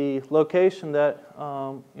 The location that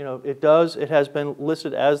it has been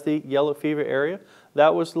listed as the yellow fever area.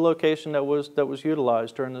 That was the location that was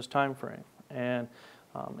utilized during this time frame. And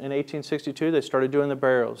in 1862, they started doing the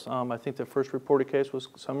burials. I think the first reported case was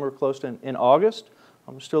somewhere close to in August.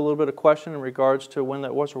 Still a little bit of question in regards to when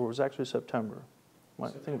that was, or it was actually September. I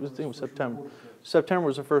think it was September. September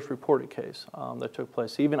was the first reported case that took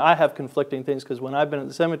place. Even I have conflicting things, because when I've been at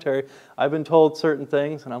the cemetery, I've been told certain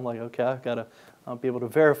things, and I'm like, okay, I've got to be able to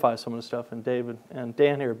verify some of the stuff. And David and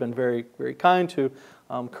Dan here have been very, very kind to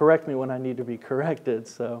correct me when I need to be corrected.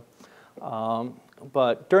 So,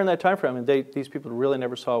 but during that time frame, these people really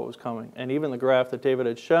never saw what was coming. And even the graph that David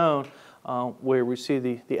had shown, where we see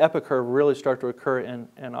the epicurve really start to occur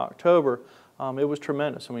in October, it was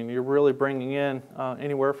tremendous. I mean, you're really bringing in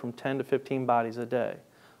anywhere from 10 to 15 bodies a day.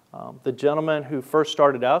 The gentleman who first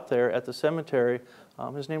started out there at the cemetery,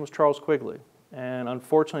 his name was Charles Quigley. And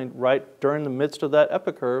unfortunately, right during the midst of that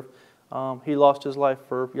epicurve, he lost his life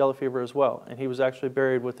for yellow fever as well. And he was actually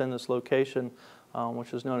buried within this location,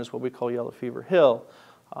 which is known as what we call Yellow Fever Hill.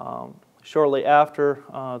 Shortly after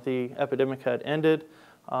the epidemic had ended,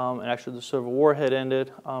 and actually the Civil War had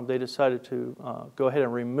ended, they decided to go ahead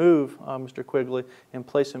and remove Mr. Quigley and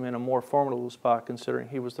place him in a more formidable spot, considering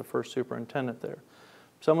he was the first superintendent there.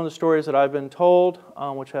 Some of the stories that I've been told,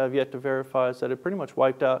 which I have yet to verify, is that it pretty much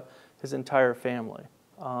wiped out his entire family.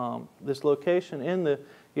 This location in the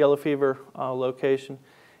yellow fever location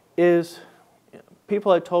is,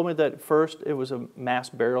 people had told me that at first it was a mass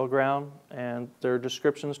burial ground, and their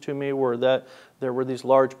descriptions to me were that there were these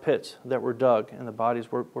large pits that were dug and the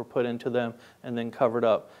bodies were put into them and then covered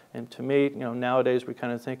up. And to me, nowadays we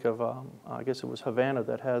kind of think of, I guess it was Havana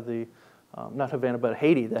that had the, not Havana, but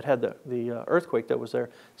Haiti that had the earthquake that was there.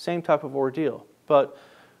 Same type of ordeal. But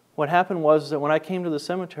What happened was that when I came to the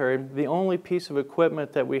cemetery, the only piece of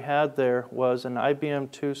equipment that we had there was an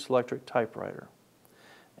IBM 2 Selectric typewriter.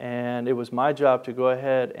 And it was my job to go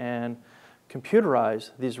ahead and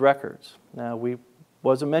computerize these records. Now, we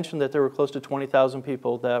wasn't mentioned that there were close to 20,000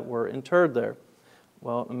 people that were interred there.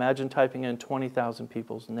 Well, imagine typing in 20,000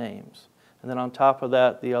 people's names. And then on top of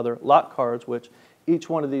that, the other lot cards, which each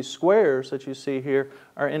one of these squares that you see here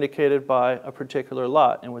are indicated by a particular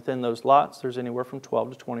lot. And within those lots, there's anywhere from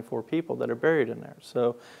 12 to 24 people that are buried in there.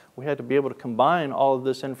 So we had to be able to combine all of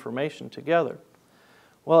this information together.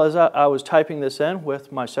 Well, as I was typing this in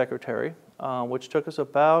with my secretary, which took us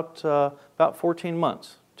about 14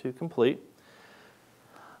 months to complete,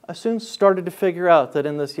 I soon started to figure out that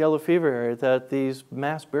in this yellow fever area that these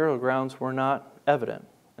mass burial grounds were not evident.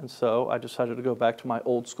 And so I decided to go back to my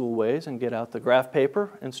old school ways and get out the graph paper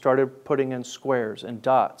and started putting in squares and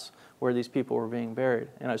dots where these people were being buried.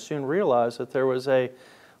 And I soon realized that there was a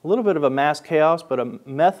little bit of a mass chaos, but a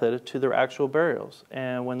method to their actual burials.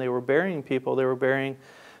 And when they were burying people, they were burying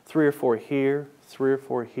 3 or 4 here, 3 or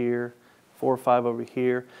 4 here, 4 or 5 over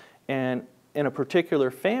here. And in a particular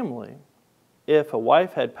family, if a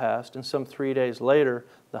wife had passed and some 3 days later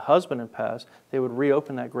the husband had passed, they would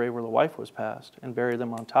reopen that grave where the wife was passed and bury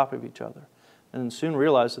them on top of each other. And soon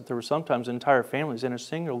realized that there were sometimes entire families in a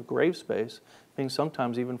single grave space, being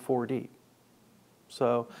sometimes even 4 deep.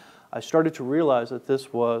 So I started to realize that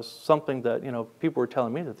this was something that, people were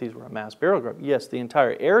telling me that these were a mass burial ground. Yes, the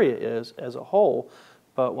entire area is as a whole,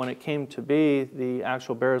 but when it came to be the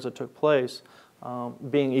actual burials that took place,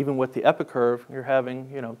 being even with the epicurve, you're having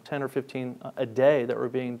 10 or 15 a day that were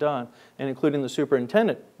being done, and including the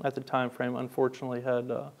superintendent at the time frame, unfortunately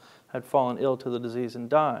had fallen ill to the disease and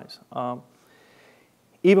dies.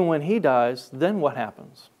 Even when he dies, then what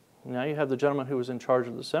happens? Now you have the gentleman who was in charge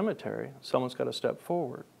of the cemetery. Someone's got to step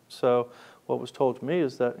forward. So what was told to me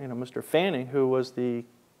is that Mr. Fanning, who was the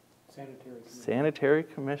sanitary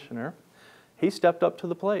commissioner, he stepped up to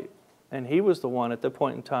the plate. And he was the one at that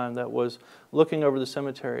point in time that was looking over the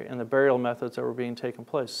cemetery and the burial methods that were being taken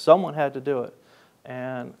place. Someone had to do it.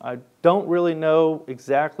 And I don't really know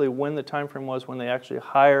exactly when the time frame was when they actually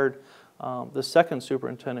hired the second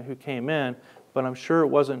superintendent who came in, but I'm sure it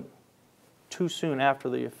wasn't too soon after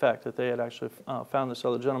the effect that they had actually found this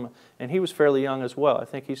other gentleman. And he was fairly young as well. I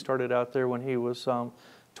think he started out there when he was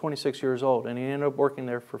 26 years old, and he ended up working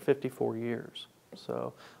there for 54 years.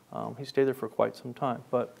 So he stayed there for quite some time.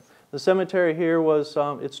 But the cemetery here was,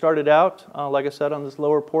 it started out, like I said, on this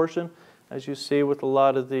lower portion, as you see with a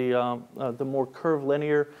lot of the more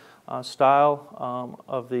curvilinear style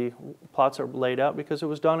of the plots that were laid out, because it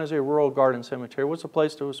was done as a rural garden cemetery. It was a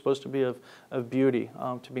place that was supposed to be of beauty,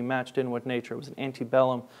 to be matched in with nature. It was an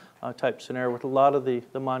antebellum type scenario with a lot of the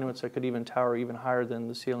monuments that could even tower even higher than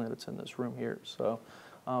the ceiling that's in this room here. So,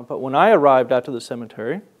 but when I arrived out to the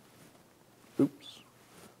cemetery, oops,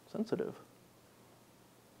 sensitive.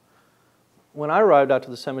 When I arrived out to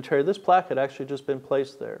the cemetery, this plaque had actually just been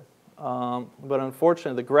placed there. But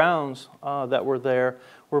unfortunately, the grounds that were there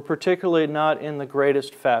were particularly not in the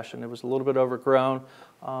greatest fashion. It was a little bit overgrown.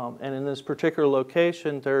 And in this particular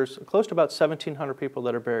location, there's close to about 1,700 people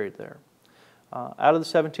that are buried there. Out of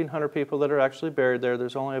the 1,700 people that are actually buried there,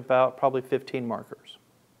 there's only about probably 15 markers.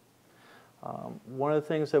 One of the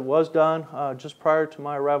things that was done just prior to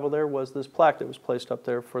my arrival there was this plaque that was placed up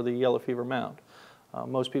there for the yellow fever mound.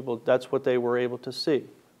 Most people, that's what they were able to see,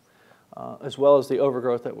 as well as the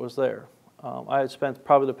overgrowth that was there. I had spent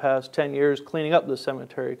probably the past 10 years cleaning up the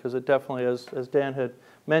cemetery, because it definitely, as Dan had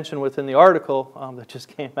mentioned within the article that just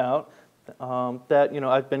came out, that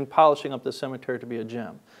I've been polishing up the cemetery to be a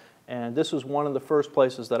gem. And this was one of the first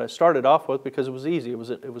places that I started off with because it was easy. It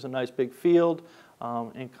was a nice big field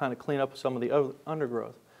and kind of clean up some of the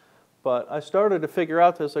undergrowth. But I started to figure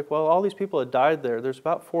out this, well, all these people had died there. There's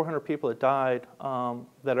about 400 people that died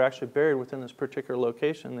that are actually buried within this particular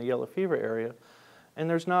location in the yellow fever area. And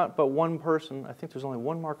there's not but one person, I think there's only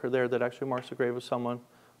one marker there that actually marks the grave of someone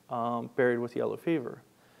buried with yellow fever.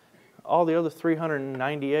 All the other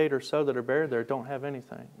 398 or so that are buried there don't have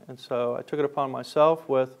anything. And so I took it upon myself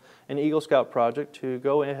with an Eagle Scout project to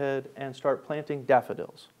go ahead and start planting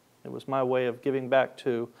daffodils. It was my way of giving back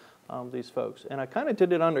to these folks. And I kind of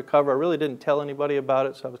did it undercover. I really didn't tell anybody about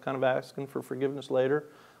it, so I was kind of asking for forgiveness later.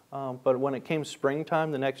 But when it came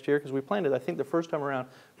springtime the next year, because we planted, I think the first time around,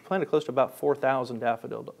 we planted close to about 4,000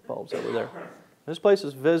 daffodil bulbs that were there. This place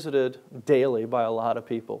is visited daily by a lot of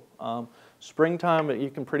people. Springtime, you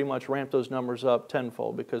can pretty much ramp those numbers up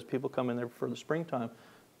tenfold because people come in there for the springtime.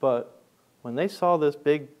 But when they saw this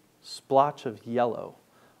big splotch of yellow,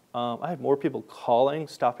 I had more people calling,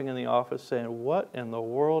 stopping in the office saying, what in the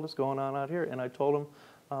world is going on out here? And I told them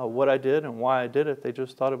what I did and why I did it. They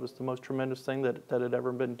just thought it was the most tremendous thing that had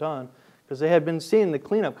ever been done, because they had been seeing the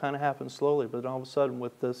cleanup kind of happen slowly, but all of a sudden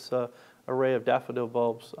with this array of daffodil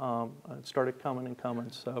bulbs, it started coming and coming.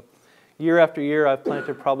 So year after year, I've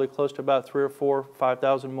planted probably close to about 3,000 or 4,000,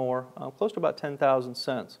 5,000 more, close to about 10,000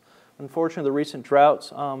 since. Unfortunately, the recent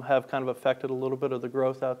droughts have kind of affected a little bit of the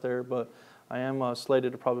growth out there, but I am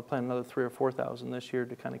slated to probably plant another 3,000 or 4,000 this year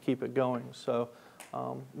to kind of keep it going. So,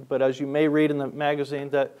 but as you may read in the magazine,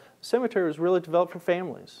 that the cemetery was really developed for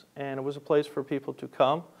families, and it was a place for people to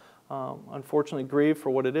come, unfortunately grieve for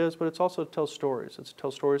what it is, but it's also to tell stories. It's to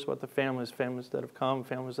tell stories about the families that have come,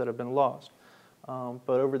 families that have been lost.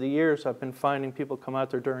 But over the years, I've been finding people come out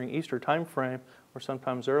there during Easter time frame, or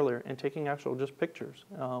sometimes earlier, and taking actual just pictures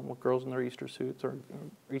with girls in their Easter suits or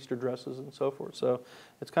Easter dresses and so forth. So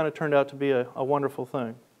it's kind of turned out to be a wonderful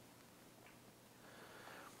thing.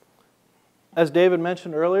 As David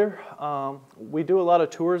mentioned earlier, we do a lot of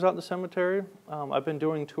tours out in the cemetery. I've been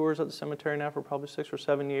doing tours at the cemetery now for probably 6 or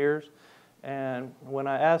 7 years. And when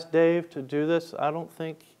I asked Dave to do this, I don't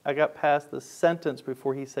think I got past the sentence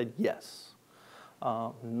before he said yes.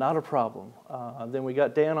 Not a problem. Then we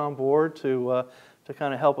got Dan on board to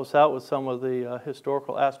kind of help us out with some of the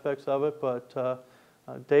historical aspects of it. But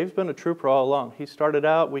Dave's been a trooper all along. He started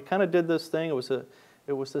out, we kind of did this thing. It was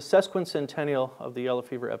the sesquicentennial of the yellow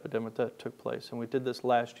fever epidemic that took place. And we did this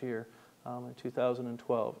last year in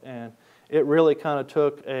 2012. And it really kind of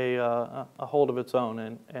took a hold of its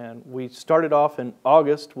own. And we started off in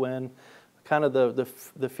August when kind of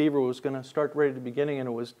the fever was going to start right at the beginning, and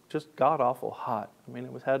it was just god-awful hot. I mean,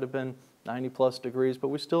 it had to have been 90-plus degrees, but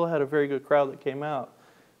we still had a very good crowd that came out.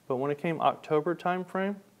 But when it came October time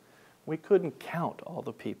frame, we couldn't count all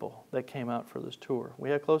the people that came out for this tour. We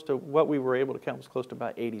had close to, what we were able to count was close to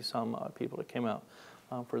about 80-some odd people that came out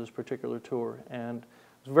for this particular tour. And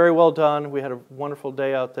it was very well done. We had a wonderful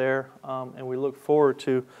day out there, and we look forward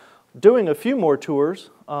to doing a few more tours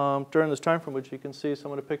during this time frame, which you can see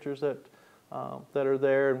some of the pictures that are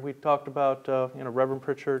there. And we talked about Reverend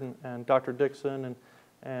Pritchard and Dr. Dixon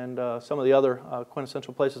and some of the other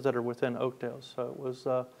quintessential places that are within Oakdale.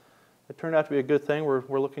 So it turned out to be a good thing.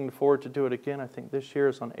 We're looking forward to do it again. I think this year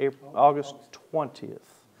is on August 20th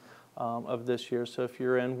of this year. So if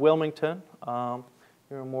you're in Wilmington,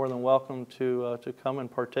 you're more than welcome to come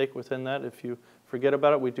and partake within that. If you forget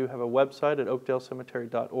about it, we do have a website at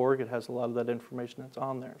oakdalecemetery.org. It has a lot of that information that's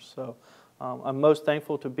on there. So I'm most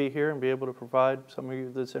thankful to be here and be able to provide some of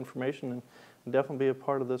you this information and definitely be a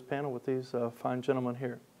part of this panel with these fine gentlemen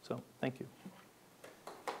here. So thank you.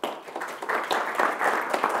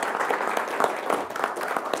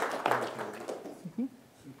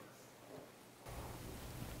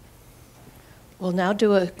 We'll now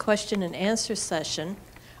do a question and answer session.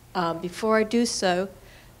 Before I do so,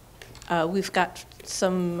 we've got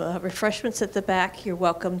some refreshments at the back you're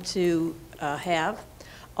welcome to have.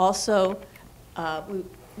 Also,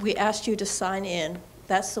 we asked you to sign in.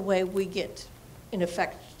 That's the way we get, in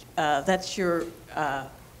effect, that's your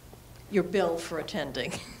bill for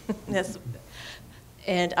attending.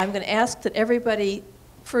 And I'm going to ask that everybody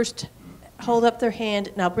first hold up their hand,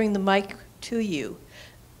 and I'll bring the mic to you.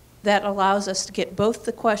 That allows us to get both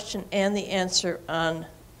the question and the answer on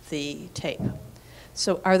the tape.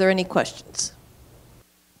 So are there any questions?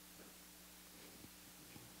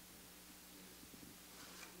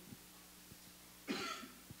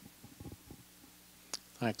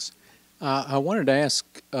 Thanks. I wanted to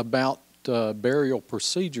ask about burial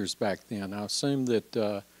procedures back then. I assume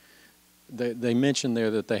that they mentioned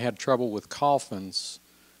there that they had trouble with coffins.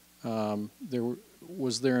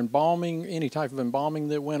 Was there embalming, any type of embalming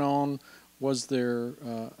that went on? Was there,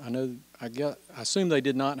 I assume they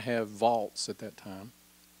did not have vaults at that time.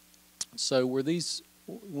 So were these,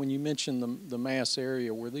 when you mentioned the mass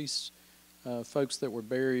area, were these folks that were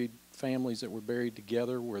buried, families that were buried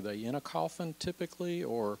together, were they in a coffin typically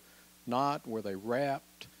or not? Were they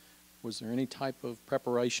wrapped? Was there any type of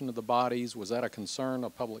preparation of the bodies? Was that a concern, a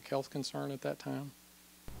public health concern at that time?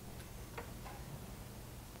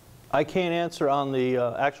 I can't answer on the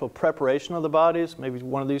actual preparation of the bodies. Maybe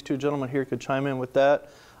one of these two gentlemen here could chime in with that.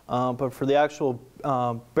 But for the actual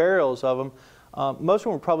burials of them, most of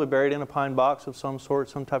them were probably buried in a pine box of some sort,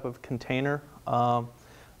 some type of container.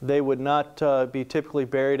 They would not be typically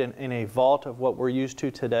buried in a vault of what we're used to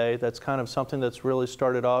today. That's kind of something that's really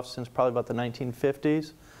started off since probably about the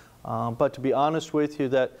 1950s. But to be honest with you,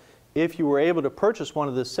 that if you were able to purchase one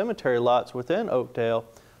of the cemetery lots within Oakdale,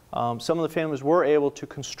 some of the families were able to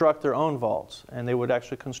construct their own vaults, and they would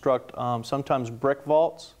actually construct sometimes brick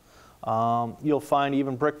vaults. You'll find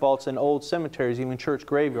even brick vaults in old cemeteries, even church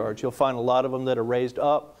graveyards. You'll find a lot of them that are raised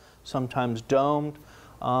up, sometimes domed.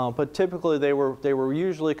 But typically they were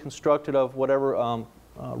usually constructed of whatever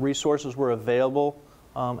resources were available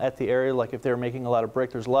at the area. Like if they were making a lot of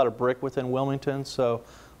brick, there's a lot of brick within Wilmington, so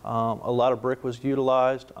a lot of brick was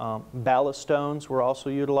utilized. Ballast stones were also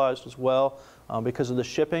utilized as well because of the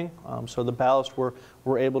shipping. So the ballast were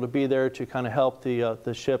able to be there to kind of help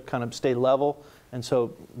the ship kind of stay level. And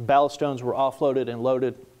so ballast stones were offloaded and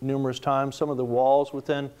loaded numerous times. Some of the walls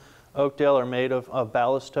within Oakdale are made of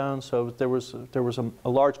ballast stones, so there was a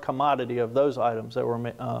large commodity of those items that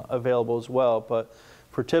were available as well. But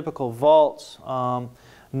for typical vaults,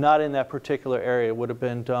 not in that particular area, would have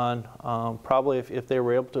been done probably if they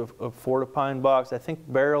were able to afford a pine box. I think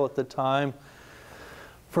barrel at the time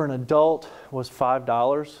for an adult was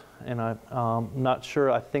 $5, and I'm not sure.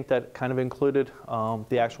 I think that kind of included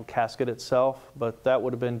the actual casket itself, but that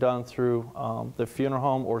would have been done through the funeral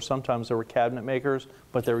home, or sometimes there were cabinet makers,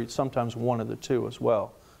 but there were sometimes one of the two as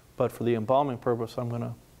well. But for the embalming purpose, I'm going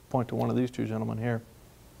to point to one of these two gentlemen here.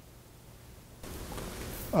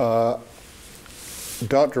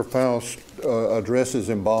 Dr. Faust addresses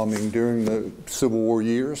embalming during the Civil War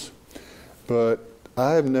years, but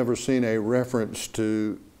I have never seen a reference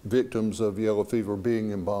to victims of yellow fever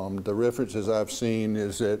being embalmed. The references I've seen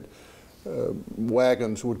is that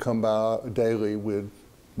wagons would come by daily with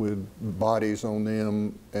bodies on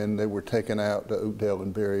them, and they were taken out to Oakdale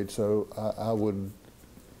and buried. So I would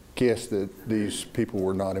guess that these people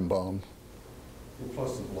were not embalmed. And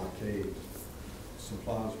plus the blockade,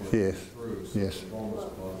 supplies were Yes. through, so Yes. the embalming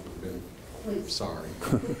supplies would have been, sorry.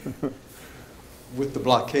 With the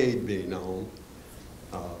blockade being on,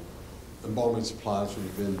 embalming supplies would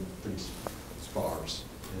have been pretty sparse.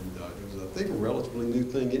 And it was, I think, a relatively new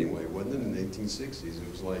thing anyway, wasn't it, in the 1860s?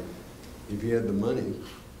 It was like, if you had the money,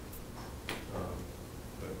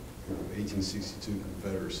 but you know, 1862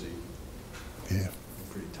 Confederacy, Yeah.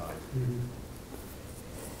 pretty tight. Mm-hmm.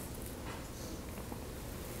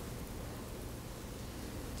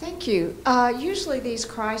 Thank you. Usually these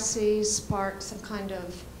crises spark some kind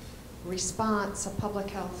of response, a public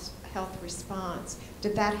health response.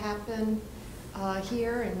 Did that happen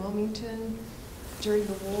here in Wilmington during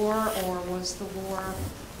the war, or was the war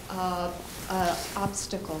an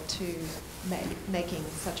obstacle to making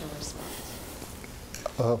such a response?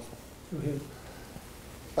 Go ahead.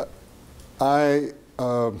 I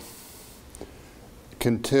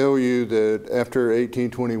can tell you that after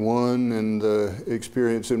 1821 and the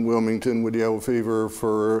experience in Wilmington with yellow fever,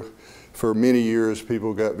 for many years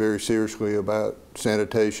people got very seriously about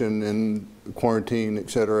sanitation and quarantine,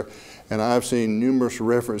 etc. And I've seen numerous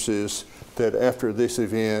references that after this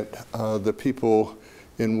event, the people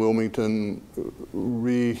in Wilmington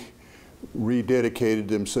rededicated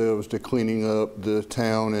themselves to cleaning up the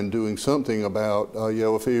town and doing something about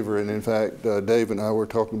yellow fever. And in fact, Dave and I were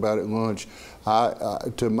talking about it at lunch.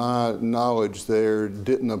 To my knowledge, there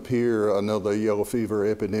didn't appear another yellow fever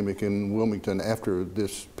epidemic in Wilmington after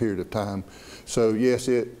this period of time. So yes,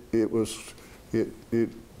 it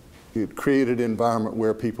created an environment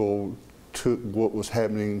where people took what was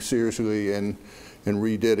happening seriously and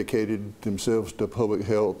rededicated themselves to public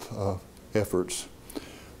health efforts,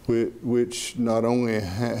 which not only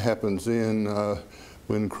happens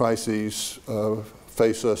when crises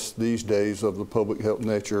face us these days of the public health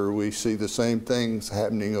nature. We see the same things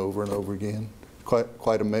happening over and over again.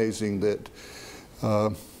 Quite amazing that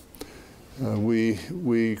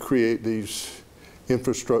we create these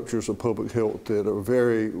infrastructures of public health that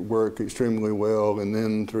work extremely well, and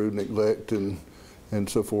then through neglect and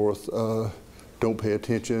so forth, don't pay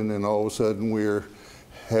attention, and all of a sudden we're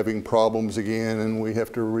having problems again, and we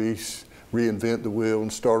have to reinvent the wheel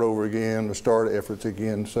and start over again, or start efforts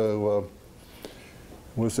again. So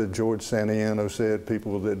was it George Santayana said,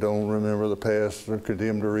 people that don't remember the past are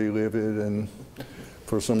condemned to relive it, and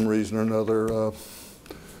for some reason or another,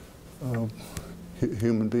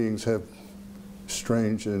 human beings have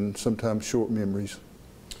strange and sometimes short memories.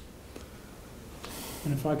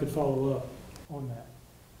 And if I could follow up on that.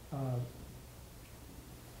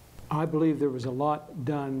 I believe there was a lot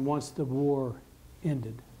done once the war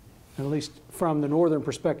ended. At least from the northern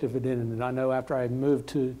perspective, it ended. I know after I moved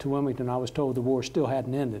to Wilmington, I was told the war still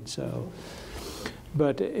hadn't ended. So,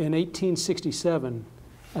 but in 1867,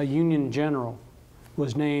 a Union general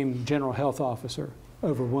was named General Health Officer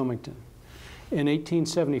over Wilmington. In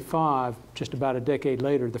 1875, just about a decade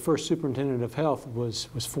later, the first Superintendent of Health was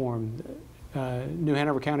formed. New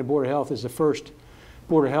Hanover County Board of Health is the first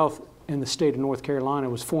Board of Health in the state of North Carolina.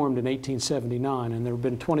 It was formed in 1879, and there have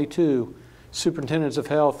been 22 superintendents of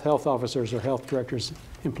health, health officers, or health directors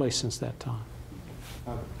in place since that time.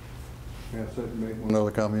 May I make one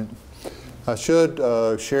other comment? I should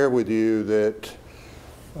share with you that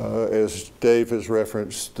As Dave has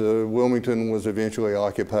referenced, Wilmington was eventually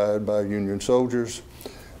occupied by Union soldiers.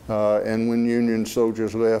 And when Union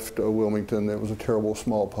soldiers left Wilmington, there was a terrible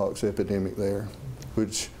smallpox epidemic there,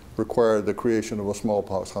 which required the creation of a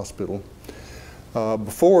smallpox hospital.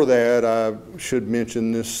 Before that, I should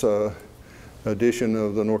mention this edition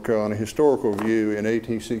of the North Carolina Historical Review in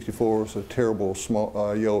 1864 was a terrible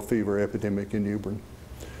yellow fever epidemic in New Bern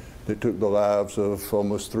that took the lives of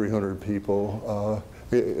almost 300 people.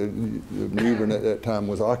 New Bern at that time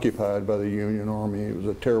was occupied by the Union Army. It was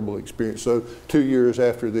a terrible experience. So 2 years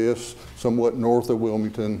after this, somewhat north of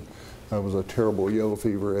Wilmington, was a terrible yellow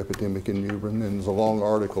fever epidemic in New Bern. And there's a long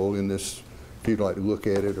article in this, if you'd like to look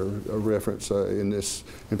at it, or a reference in this.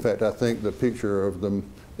 In fact, I think the picture of the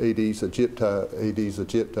Aedes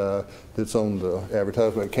aegypti that's on the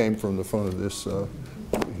advertisement came from the front of this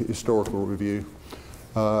historical review.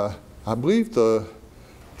 I believe the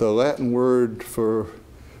Latin word for,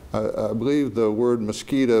 I believe the word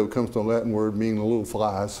mosquito comes from the Latin word meaning little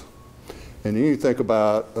flies. And then you think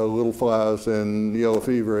about little flies and yellow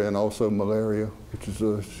fever and also malaria, which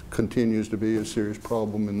is continues to be a serious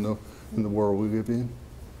problem in the world we live in.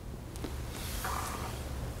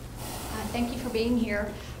 Thank you for being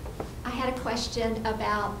here. I had a question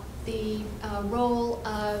about the role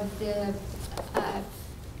of the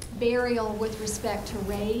burial with respect to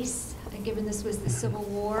race, given this was the Civil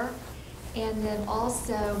War, and then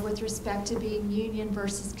also with respect to being Union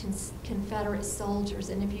versus Confederate soldiers.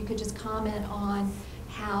 And if you could just comment on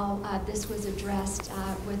how this was addressed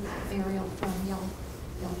with burial from yellow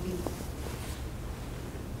fever.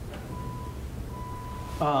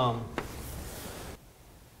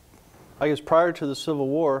 I guess prior to the Civil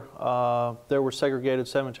War, there were segregated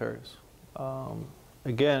cemeteries.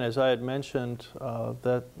 Again, as I had mentioned,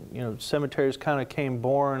 that cemeteries kind of came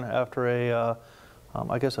born after a,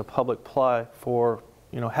 I guess, a public play for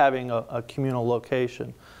having a communal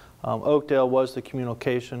location. Oakdale was the communal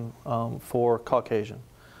location for Caucasian.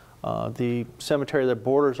 The cemetery that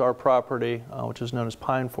borders our property, which is known as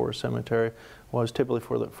Pine Forest Cemetery, was typically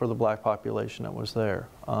for the black population that was there.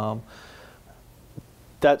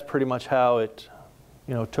 That's pretty much how it,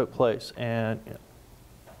 took place. And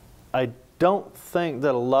I don't think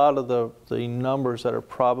that a lot of the numbers that are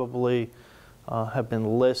probably have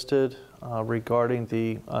been listed regarding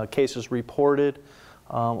the cases reported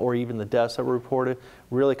or even the deaths that were reported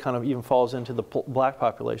really kind of even falls into the black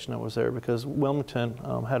population that was there, because Wilmington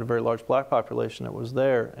had a very large black population that was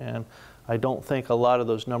there, and I don't think a lot of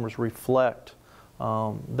those numbers reflect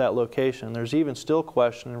that location. There's even still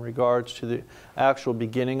question in regards to the actual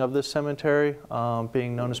beginning of this cemetery,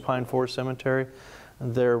 being known as Pine Forest Cemetery.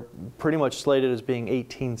 They're pretty much slated as being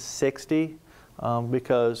 1860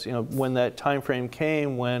 because when that time frame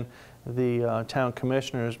came, when the town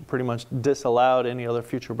commissioners pretty much disallowed any other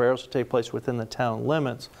future burials to take place within the town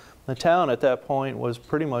limits. The town at that point was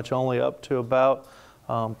pretty much only up to about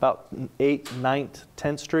 8th, 9th,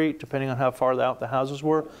 10th Street, depending on how far out the houses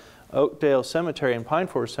were. Oakdale Cemetery and Pine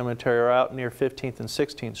Forest Cemetery are out near 15th and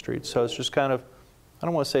 16th Street. So it's just kind of, I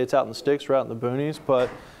don't want to say it's out in the sticks or out in the boonies, but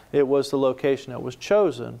it was the location that was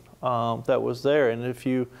chosen that was there. And if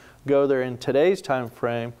you go there in today's time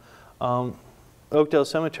frame, Oakdale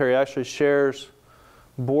Cemetery actually shares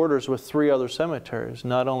borders with 3 other cemeteries,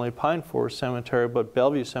 not only Pine Forest Cemetery, but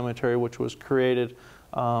Bellevue Cemetery, which was created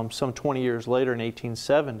some 20 years later in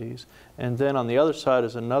 1870s. And then on the other side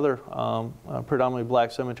is another predominantly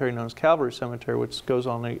black cemetery known as Calvary Cemetery, which goes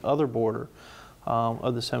on the other border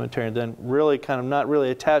of the cemetery. And then really kind of not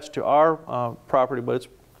really attached to our property, but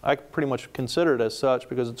I pretty much consider it as such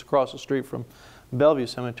because it's across the street from Bellevue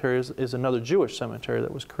Cemetery is another Jewish cemetery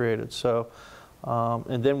that was created. So,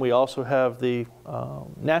 and then we also have the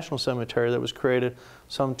National Cemetery that was created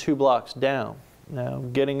some 2 blocks down. Now,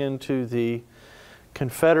 getting into the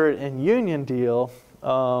Confederate and Union deal,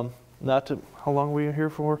 not to, how long were you here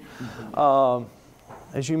for?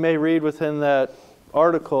 As you may read within that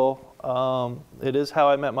article, it is how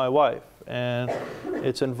I met my wife, and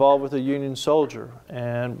it's involved with a Union soldier.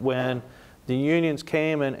 And when the Unions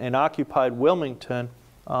came and occupied Wilmington,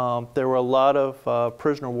 there were a lot of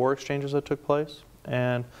prisoner of war exchanges that took place,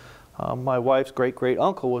 and my wife's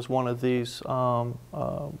great-great-uncle was one of these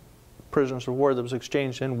prisoners of war that was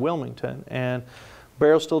exchanged in Wilmington, and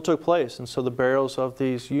burials still took place. And so the burials of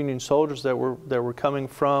these Union soldiers that were coming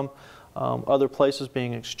from other places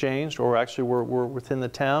being exchanged, or actually were within the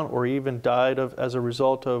town, or even died as a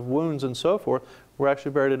result of wounds and so forth, were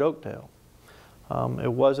actually buried at Oakdale.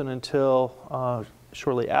 It wasn't until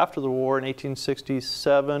shortly after the war in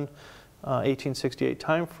 1867, 1868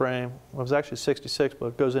 time frame, well, it was actually 66, but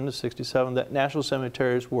it goes into 67, that national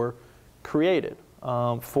cemeteries were created.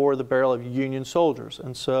 for the burial of Union soldiers.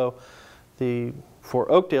 And so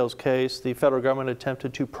for Oakdale's case, the federal government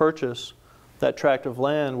attempted to purchase that tract of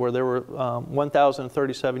land where there were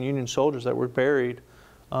 1,037 Union soldiers that were buried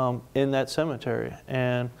in that cemetery.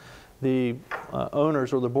 And the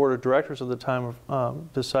owners, or the board of directors at the time,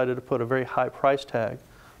 decided to put a very high price tag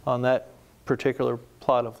on that particular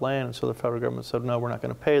plot of land. And so the federal government said, no, we're not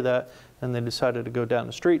going to pay that. And they decided to go down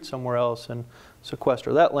the street somewhere else and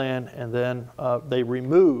sequester that land. And then they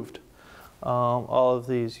removed all of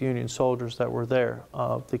these Union soldiers that were there.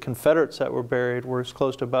 The Confederates that were buried were as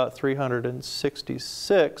close to about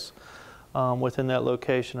 366 within that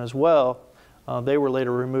location as well. They were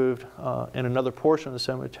later removed in another portion of the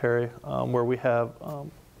cemetery where we have,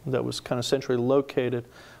 that was kind of centrally located,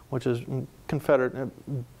 which is Confederate,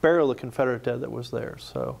 burial of Confederate dead that was there.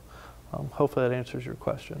 So hopefully that answers your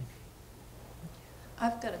question.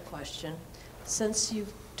 I've got a question. Since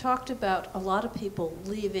you've talked about a lot of people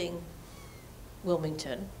leaving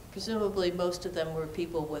Wilmington, presumably most of them were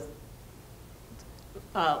people with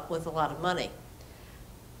a lot of money.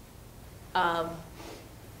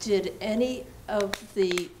 Did any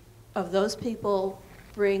of those people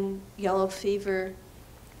bring yellow fever,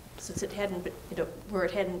 since it hadn't been, where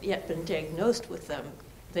it hadn't yet been diagnosed with them?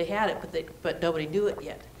 They had it, but nobody knew it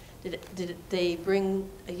yet. Did they bring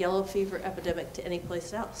a yellow fever epidemic to any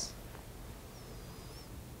place else?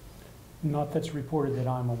 Not that's reported that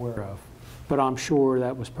I'm aware of, but I'm sure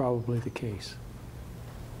that was probably the case.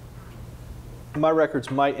 My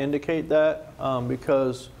records might indicate that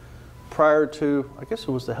because prior to, I guess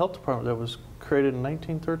it was the health department that was created in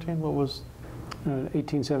 1913. What was?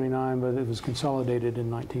 1879, but it was consolidated in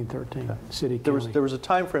 1913. Okay. City county. There was a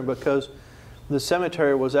time frame because the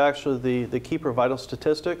cemetery was actually the keeper of vital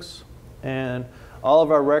statistics, and all of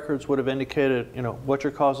our records would have indicated, what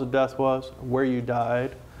your cause of death was, where you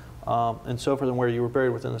died, and so forth, and where you were buried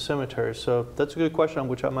within the cemetery. So that's a good question on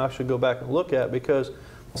which I'm actually go back and look at, because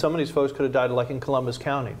some of these folks could have died like in Columbus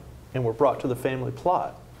County and were brought to the family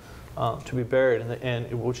plot to be buried, and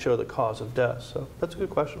it would show the cause of death. So that's a good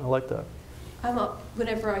question. I like that.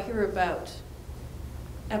 Whenever I hear about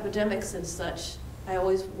epidemics and such, I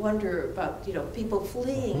always wonder about people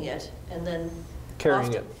fleeing it and then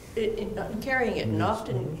carrying it. Carrying it, and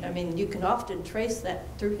often, I mean, you can often trace that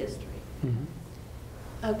through history. Mm-hmm.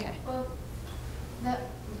 Okay. Well, that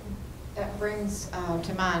brings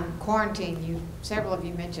to mind quarantine. Several of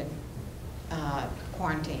you mentioned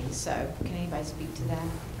quarantine. So can anybody speak to that?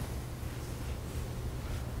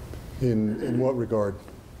 In what regard?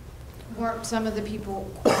 Were some of the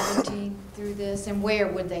people quarantined through this, and where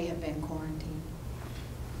would they have been quarantined?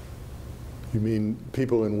 You mean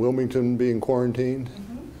people in Wilmington being quarantined?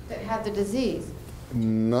 Mm-hmm. That had the disease?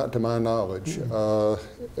 Not to my knowledge.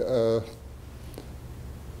 To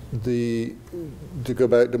go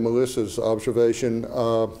back to Melissa's observation,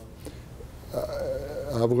 I've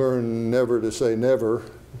learned never to say never.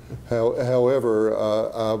 However,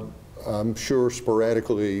 I'm sure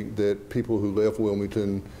sporadically that people who left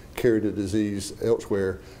Wilmington carried the disease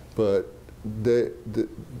elsewhere, but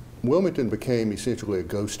Wilmington became essentially a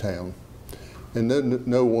ghost town, and then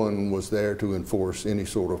no one was there to enforce any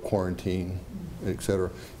sort of quarantine,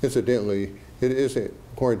 etc. Incidentally,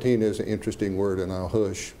 quarantine is an interesting word, and I'll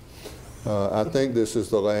hush. I think this is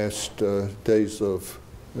the last days of,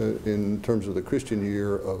 in terms of the Christian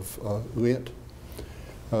year, of Lent.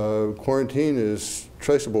 Quarantine is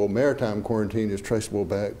traceable, maritime quarantine is traceable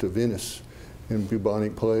back to Venice in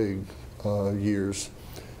bubonic plague years.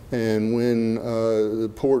 And when the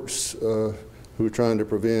ports who were trying to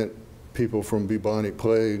prevent people from bubonic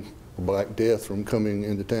plague, or Black Death, from coming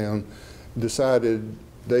into town, decided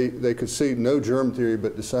they could see no germ theory,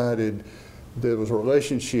 but decided there was a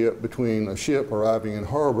relationship between a ship arriving in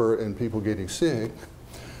harbor and people getting sick.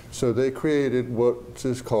 So they created what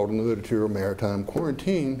is called in the literature maritime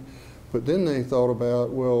quarantine. But then they thought about,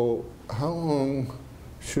 well, how long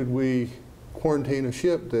should we quarantine a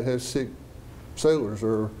ship that has sick sailors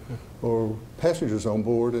or passengers on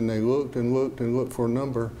board? And they looked and looked and looked for a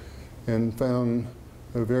number and found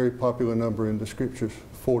a very popular number in the scriptures,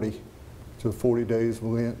 40. So 40 days of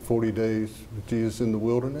Lent, 40 days with Jesus in the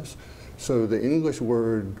wilderness. So the English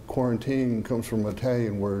word quarantine comes from an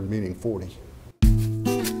Italian word meaning 40.